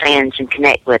to your fans and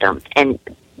connect with them, and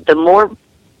the more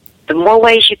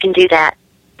ways you can do that,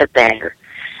 the better.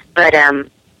 But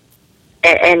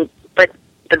but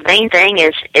the main thing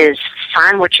is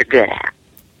find what you're good at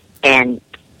and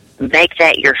make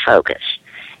that your focus.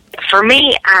 For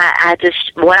me, I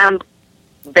just, what I'm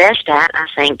best at, I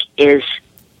think, is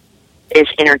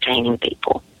entertaining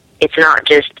people. It's not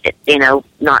just,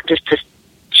 not just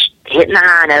hitting the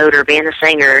high note or being a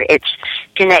singer. It's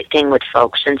connecting with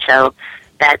folks, and so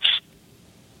that's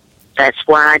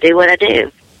why I do what I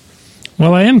do.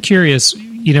 Well, I am curious.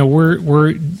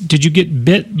 Did you get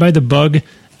bit by the bug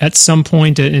at some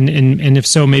point, and if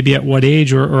so, maybe at what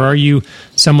age, or are you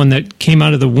someone that came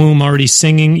out of the womb already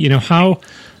singing?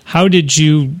 How did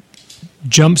you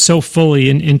jump so fully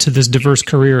into this diverse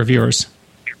career of yours?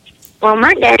 Well,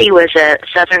 my daddy was a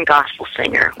Southern gospel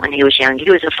singer when he was young. He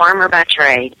was a farmer by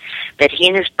trade, but he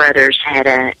and his brothers had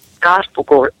a gospel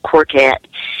quartet,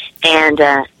 and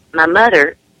my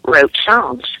mother wrote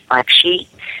songs. Like, she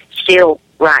still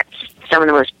writes some of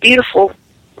the most beautiful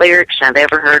lyrics I've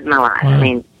ever heard in my life. Wow. I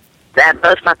mean,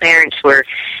 both my parents were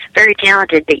very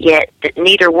talented, but yet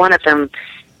neither one of them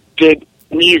did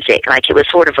music. Like, it was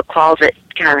sort of a closet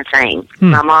kind of thing.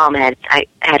 My mom had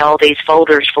all these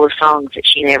folders full of songs that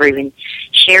she never even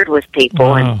shared with people.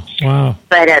 Wow.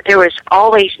 But there was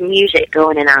always music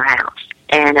going in our house,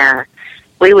 and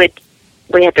we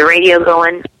had the radio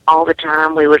going all the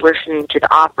time. We would listen to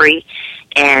the Opry,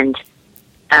 and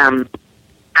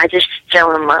I just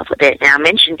fell in love with it. Now, I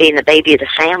mentioned being the baby of the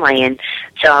family, and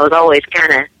so I was always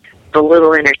kind of the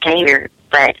little entertainer,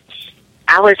 but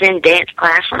I was in dance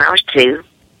class when I was 2,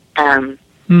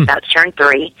 about to turn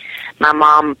 3. My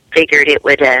mom figured it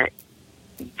would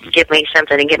give me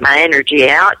something to get my energy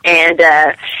out, and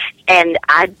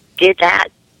I did that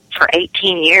for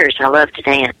 18 years. I loved to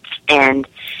dance, and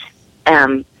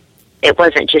it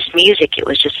wasn't just music; it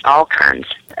was just all kinds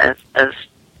of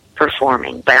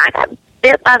performing. But I got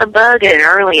bit by the bug at an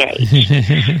early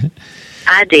age.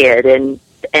 I did,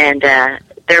 and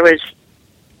there was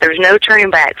no turning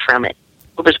back from it.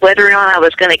 It was whether or not I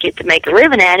was going to get to make a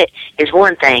living at it is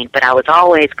one thing, but I was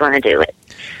always going to do it.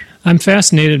 I'm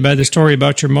fascinated by the story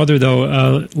about your mother,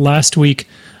 though. Last week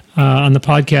on the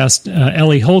podcast,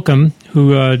 Ellie Holcomb,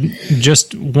 who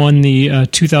just won the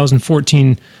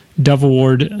 2014 Dove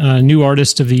Award New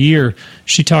Artist of the Year,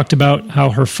 she talked about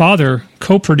how her father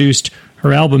co-produced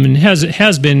her album and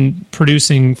has been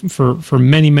producing for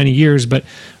many, many years, but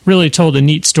really told a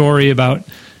neat story about,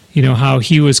 how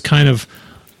he was kind of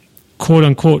quote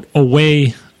unquote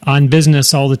away on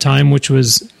business all the time, which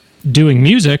was doing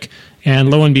music, and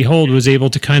lo and behold was able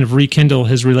to kind of rekindle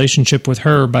his relationship with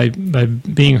her by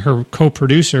being her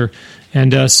co-producer.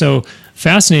 And so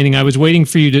fascinating. I was waiting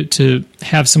for you to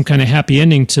have some kind of happy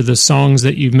ending to the songs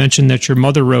that you mentioned that your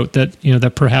mother wrote, that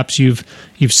that perhaps you've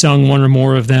sung one or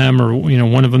more of them, or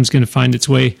one of them's going to find its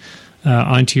way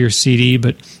onto your CD,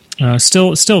 but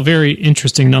still very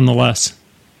interesting nonetheless.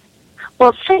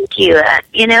 Well, thank you.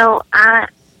 I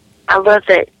love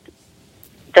that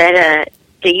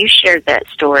you shared that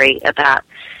story about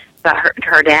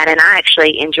her dad, and I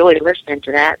actually enjoyed listening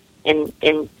to that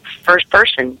in first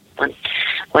person when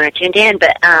I tuned in.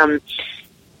 But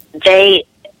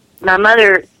my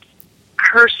mother,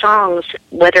 her songs,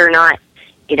 whether or not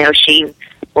she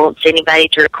wants anybody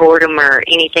to record them or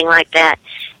anything like that,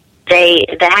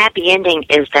 the happy ending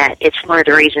is that it's one of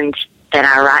the reasons that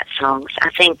I write songs. I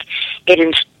think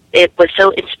it was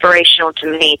so inspirational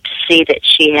to me to see that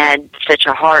she had such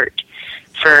a heart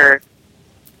for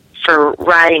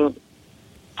writing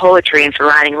poetry and for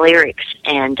writing lyrics,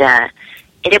 and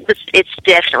it's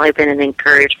definitely been an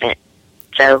encouragement.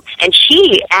 So, and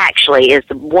she actually is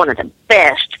one of the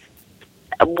best.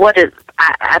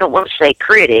 I don't want to say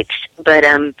critics, but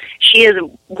she is.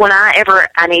 Whenever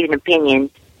I need an opinion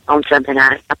on something,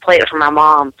 I play it for my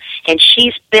mom, and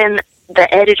she's been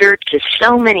the editor to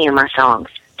so many of my songs.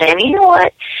 Saying, you know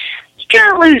what, you're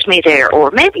gonna lose me there,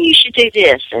 or maybe you should do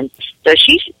this, and so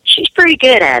she's pretty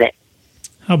good at it.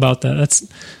 How about that?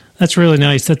 That's really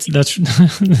nice. That's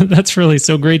that's really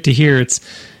so great to hear. It's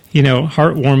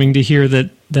heartwarming to hear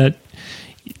that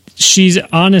she's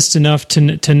honest enough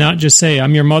to not just say,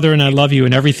 I'm your mother and I love you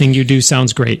and everything you do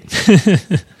sounds great.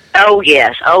 Oh,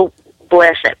 yes. Oh,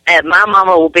 bless it. My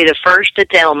mama will be the first to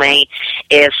tell me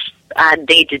if I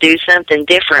need to do something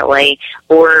differently,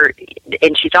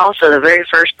 and she's also the very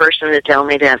first person to tell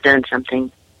me that I've done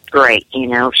something great.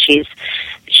 She's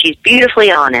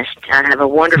beautifully honest. I have a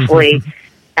wonderful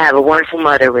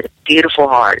mother with a beautiful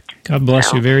heart. God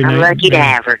bless you. Very nice. I'm lucky to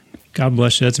have her. God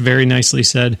bless you. That's very nicely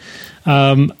said.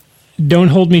 Don't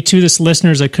hold me to this,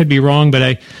 listeners. I could be wrong,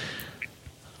 but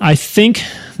I think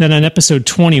that on episode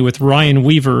 20 with Ryan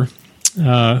Weaver,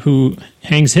 who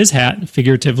hangs his hat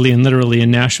figuratively and literally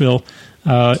in Nashville,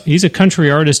 he's a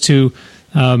country artist who,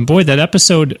 that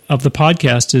episode of the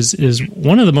podcast is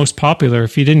one of the most popular.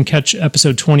 If you didn't catch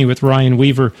episode 20 with Ryan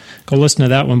Weaver, go listen to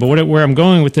that one. But where I'm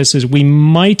going with this is we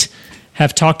might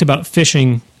have talked about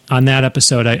fishing on that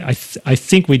episode. I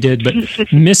think we did, but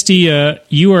Misty,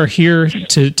 you are here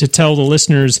to tell the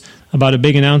listeners about a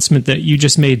big announcement that you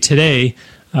just made today,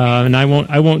 and I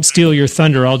won't steal your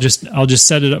thunder. I'll just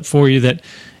set it up for you that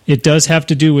it does have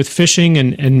to do with fishing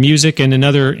and music and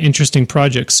another interesting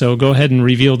project. So go ahead and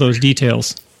reveal those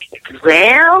details.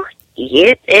 Well,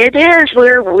 it is.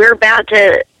 We're about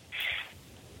to.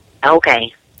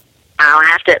 Okay,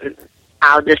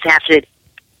 I'll just have to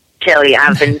tell you,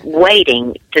 I've been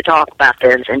waiting to talk about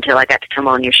this until I got to come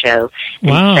on your show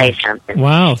and say something.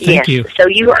 Wow, thank you. So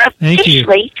you are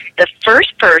officially the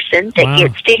first person that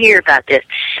gets to hear about this.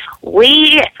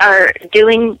 We are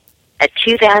doing a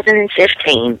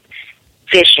 2015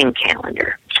 fishing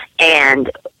calendar,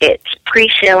 and it's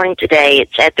pre-selling today.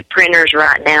 It's at the printers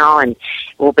right now, and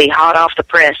will be hot off the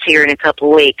press here in a couple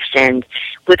of weeks. And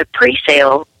with a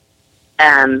pre-sale,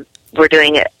 we're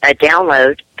doing a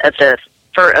download of the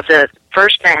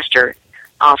first master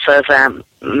off of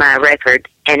my record,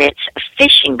 and it's a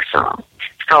fishing song.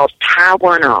 It's called Tie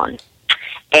One On,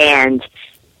 and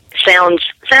sounds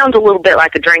a little bit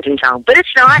like a drinking song, but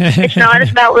it's not. It's not.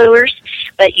 It's about lures,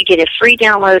 but you get a free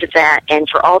download of that, and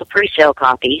for all the pre-sale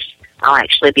copies, I'll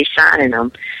actually be signing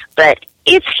them. But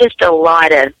it's just a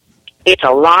lot of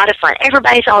fun.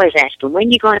 Everybody's always asking, when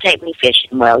are you going to take me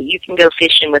fishing? Well, you can go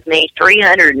fishing with me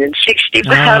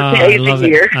 365 days a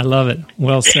year. I love it.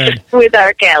 Well said. With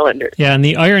our calendar. Yeah, and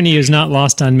the irony is not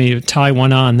lost on me, Tie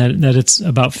One On, that it's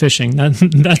about fishing.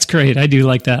 That's great. I do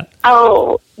like that.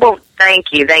 Oh, well,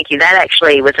 thank you. That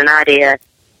actually was an idea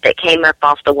that came up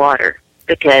off the water,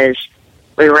 because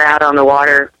we were out on the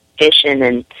water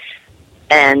fishing,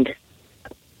 and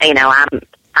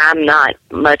I'm not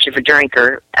much of a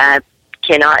drinker. I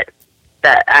cannot.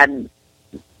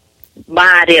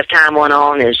 My idea of Time One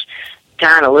On is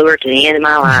tying a lure to the end of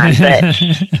my line.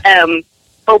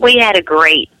 But we had a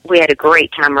great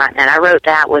time writing that. I wrote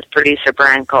that with producer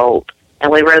Brian Kolb,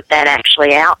 and we wrote that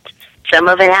actually out. Some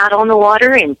of it out on the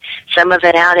water, and some of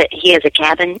it out at. He has a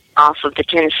cabin off of the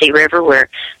Tennessee River where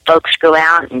folks go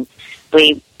out, and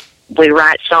we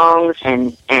write songs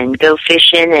and go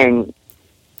fishing and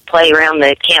play around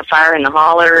the campfire in the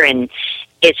holler, and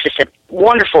it's just a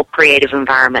wonderful creative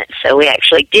environment. So we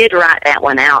actually did write that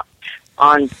one out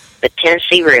on the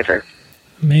Tennessee River.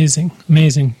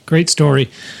 Amazing. Great story.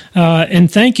 And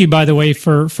thank you, by the way,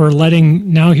 for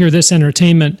letting Now Hear This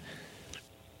Entertainment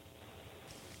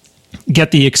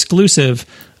get the exclusive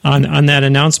on that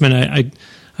announcement.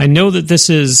 I know that this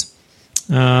is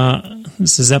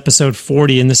episode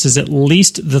 40, and this is at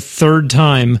least the third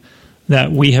time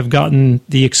that we have gotten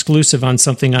the exclusive on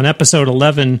something. On episode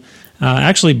 11,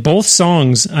 actually both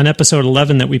songs on episode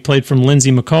 11 that we played from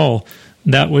Lindsay McCall,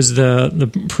 that was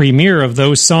the premiere of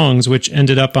those songs, which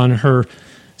ended up on her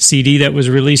CD that was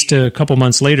released a couple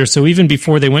months later. So even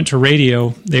before they went to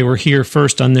radio, they were here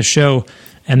first on this show.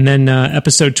 And then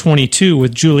episode 22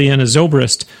 with Juliana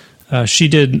Zobrist, she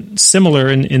did similar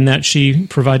in that she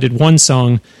provided one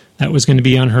song that was going to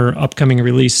be on her upcoming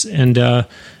release. And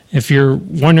if you're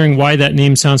wondering why that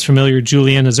name sounds familiar,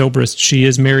 Juliana Zobrist, she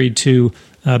is married to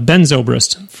Ben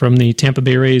Zobrist from the Tampa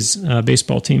Bay Rays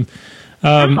baseball team.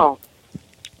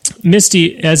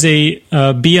 Misty, as a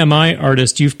BMI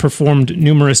artist, you've performed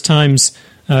numerous times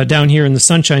down here in the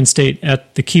Sunshine State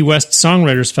at the Key West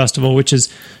Songwriters Festival, which is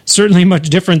certainly much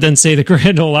different than, say, the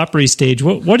Grand Ole Opry stage.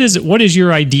 What is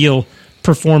your ideal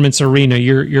performance arena,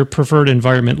 your preferred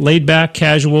environment? Laid back,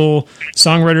 casual,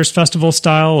 Songwriters Festival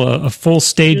style, a full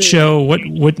stage show?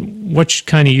 What's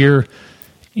kind of your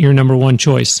number one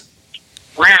choice?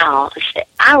 Wow,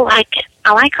 I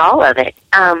like all of it.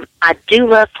 I do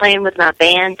love playing with my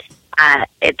band.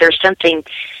 There's something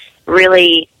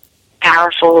really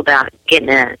powerful about getting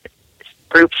a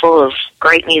group full of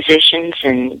great musicians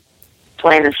and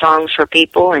playing the songs for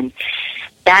people, and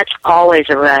that's always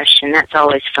a rush, and that's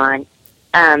always fun.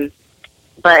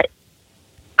 But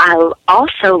I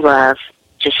also love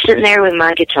just sitting there with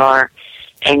my guitar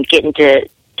and getting to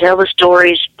tell the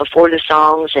stories before the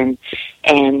songs and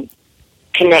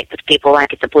connect with people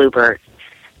like at the Bluebird.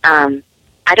 I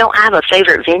don't have a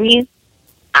favorite venue.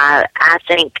 I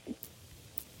think,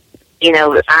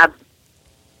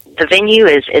 the venue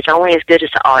is only as good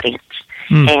as the audience.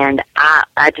 And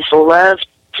I just love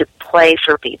to play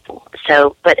for people.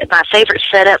 So, but my favorite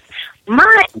setup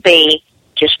might be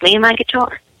just me and my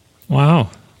guitar. Wow.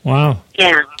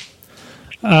 Yeah.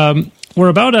 We're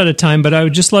about out of time, but I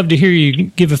would just love to hear you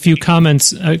give a few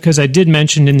comments, because I did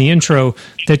mention in the intro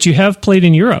that you have played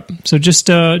in Europe. So just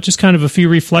kind of a few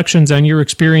reflections on your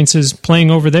experiences playing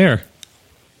over there.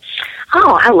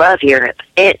 Oh, I love Europe.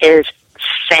 It is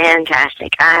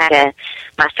fantastic. My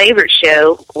favorite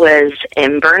show was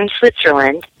in Bern,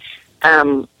 Switzerland.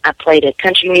 I played a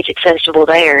country music festival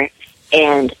there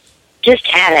and just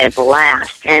had a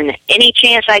blast. And any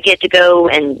chance I get to go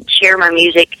and share my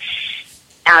music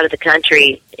out of the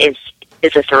country is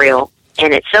a thrill.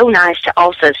 And it's so nice to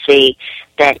also see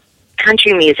that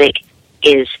country music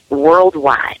is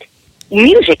worldwide.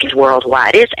 Music is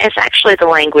worldwide. It's actually the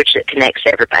language that connects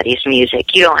everybody's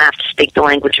music. You don't have to speak the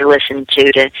language you're listening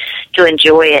to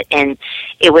enjoy it. And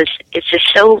it's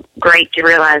just so great to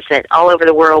realize that all over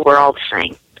the world we're all the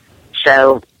same.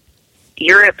 So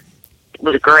Europe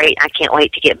was great. I can't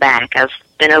wait to get back. I've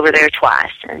been over there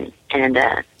twice and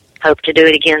hope to do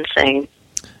it again soon.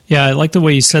 Yeah, I like the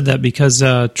way you said that, because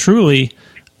truly,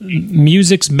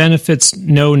 music's benefits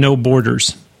know no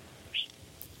borders.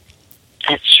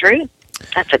 That's true.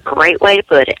 That's a great way to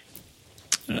put it.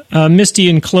 Misty,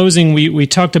 in closing, we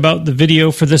talked about the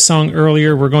video for this song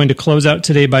earlier. We're going to close out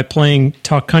today by playing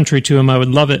Talk Country to Him. I would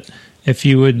love it if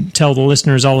you would tell the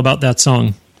listeners all about that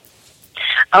song.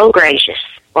 Oh, gracious.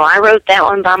 Well, I wrote that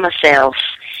one by myself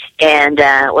and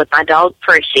with my dog,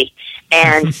 Percy.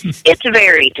 And it's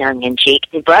very tongue-in-cheek,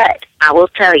 but I will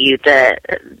tell you,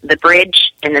 the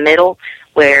bridge in the middle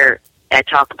where I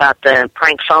talk about the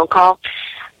prank phone call,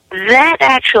 that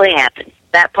actually happened.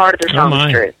 That part of the song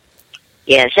is true.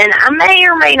 Yes, and I may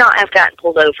or may not have gotten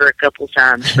pulled over a couple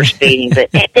times for speeding, but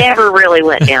it never really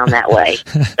went down that way,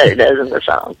 but it does in the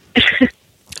song.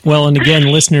 Well, and again,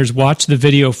 listeners, watch the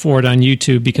video for it on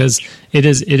YouTube, because it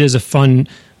is a fun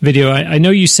video. I know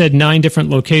you said 9 different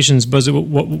locations.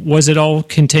 Was it all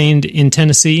contained in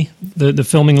Tennessee, the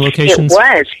filming locations?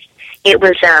 It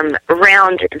was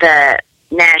around the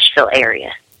Nashville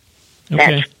area.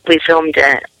 Okay. We filmed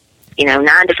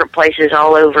 9 different places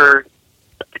all over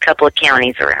a couple of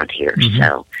counties around here. Mm-hmm.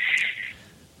 So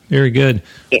very good.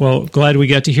 Well, glad we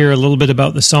got to hear a little bit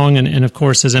about the song, and of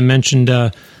course, as I mentioned,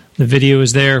 the video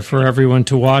is there for everyone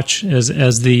to watch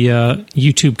as the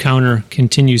YouTube counter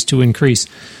continues to increase.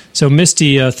 So,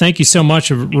 Misty, thank you so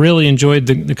much. I've really enjoyed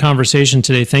the conversation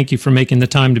today. Thank you for making the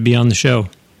time to be on the show.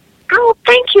 Oh,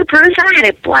 thank you, Bruce. I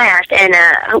had a blast, and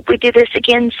I hope we do this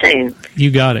again soon.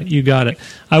 You got it.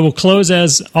 I will close,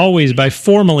 as always, by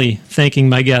formally thanking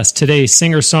my guest today,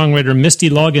 singer-songwriter Misty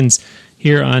Loggins,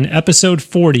 here on episode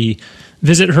 40.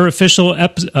 Visit her official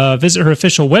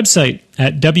website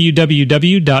at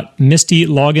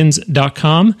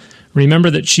www.mistyloggins.com. Remember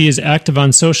that she is active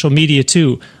on social media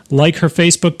too. Like her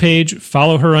Facebook page,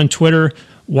 follow her on Twitter,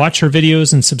 watch her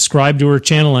videos, and subscribe to her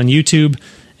channel on YouTube.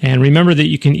 And remember that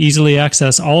you can easily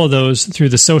access all of those through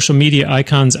the social media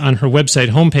icons on her website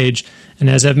homepage. And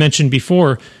as I've mentioned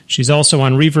before, she's also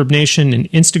on Reverb Nation and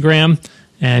Instagram.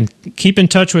 And keep in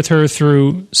touch with her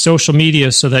through social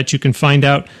media so that you can find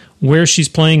out where she's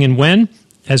playing and when,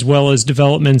 as well as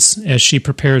developments as she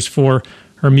prepares for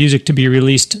her music to be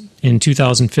released in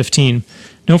 2015.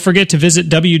 Don't forget to visit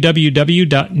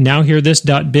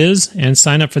www.nowhearthis.biz and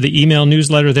sign up for the email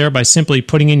newsletter there by simply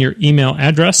putting in your email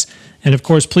address. And of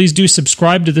course, please do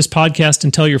subscribe to this podcast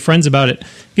and tell your friends about it.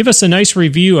 Give us a nice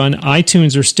review on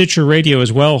iTunes or Stitcher Radio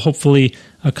as well, hopefully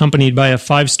accompanied by a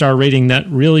 5-star rating. That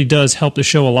really does help the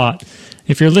show a lot.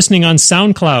 If you're listening on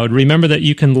SoundCloud, remember that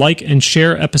you can like and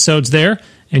share episodes there.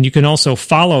 And you can also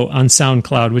follow on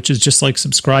SoundCloud, which is just like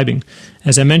subscribing.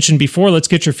 As I mentioned before, let's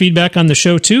get your feedback on the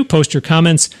show too. Post your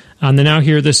comments on the Now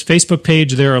Hear This Facebook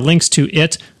page. There are links to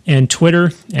it and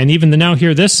Twitter and even the Now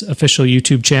Hear This official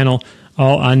YouTube channel,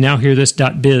 all on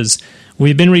nowhearthis.biz.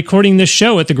 We've been recording this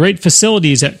show at the great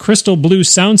facilities at Crystal Blue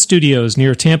Sound Studios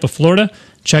near Tampa, Florida.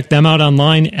 Check them out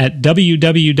online at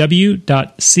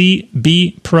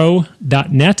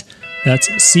www.cbpro.net. That's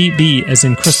CB as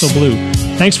in Crystal Blue.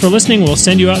 Thanks for listening. We'll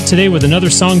send you out today with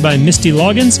another song by Misty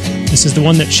Loggins. This is the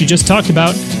one that she just talked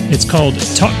about. It's called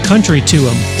Talk Country to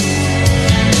 'Em.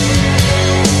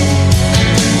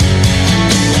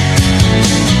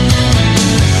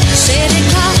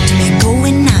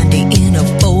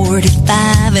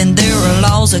 And there are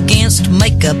laws against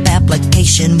makeup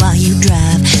application while you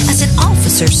drive. I said,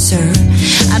 officer, sir,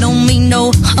 I don't mean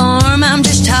no harm. I'm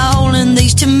just hauling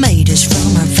these tomatoes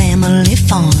from our family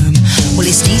farm. Well,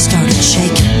 his knees started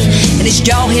shaking and his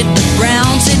jaw hit the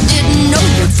ground. Said, didn't know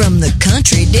you're from the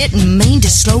country. Didn't mean to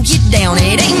slow you down.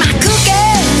 It ain't my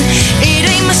cooking, it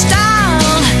ain't my style,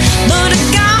 but I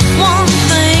got one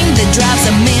thing that drives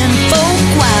the men folk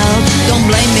wild. Don't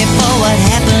blame me for what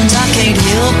happens, I can't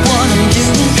help what I'm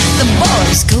doing. The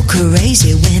boys go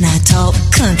crazy when I talk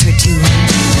country to them.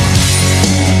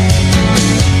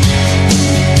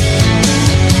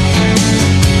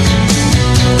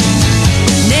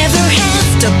 Never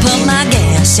have to put my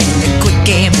gas in the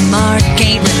quickie mart.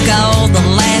 Can't recall the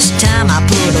last time I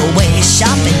put away a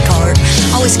shopping cart.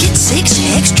 Always get 6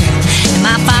 extra in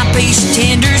my 5-piece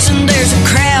tenders, and there's a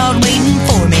crowd waiting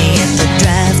for me at the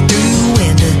drive-thru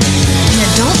window. Now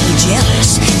don't be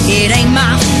jealous, it ain't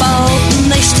my fault, and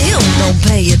they still don't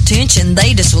pay attention.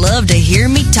 They just love to hear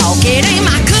me talk. It ain't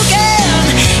my cooking,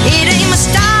 it ain't my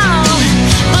style,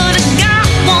 but I got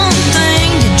one thing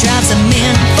that drives the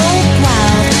men folk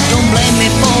wild. Don't blame me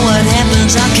for what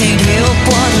happens, I can't help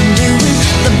what I'm doing.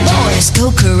 The boys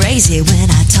go crazy when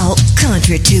I talk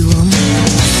country to them.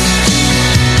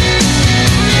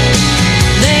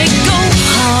 They go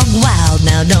hog wild,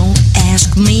 now don't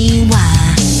ask me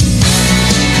why.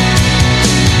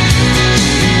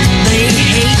 They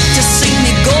hate to see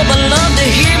me go, but love to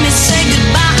hear me say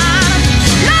goodbye.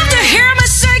 Love to hear me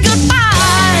say goodbye.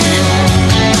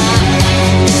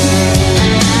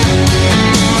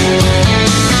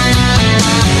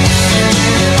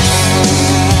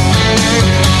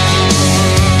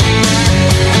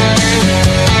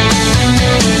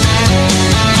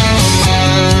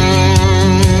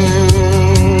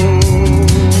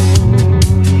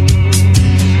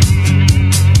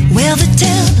 Well,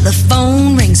 the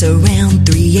phone rings around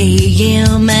 3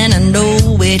 a.m. and I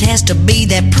know it has to be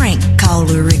that prank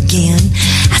caller again.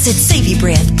 I said, save your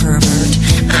breath, pervert,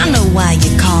 I know why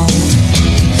you called.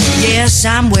 Yes,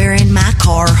 I'm wearing my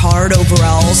Carhartt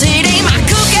overalls. It ain't my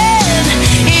cooking,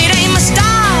 it ain't my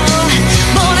style,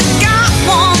 but I got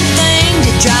one thing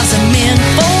that drives the men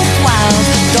folk wild.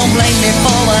 Don't blame me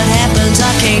for what happens, I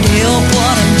can't help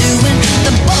what I'm doing.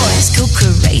 The boys go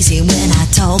crazy when I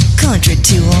talk country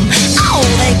to them.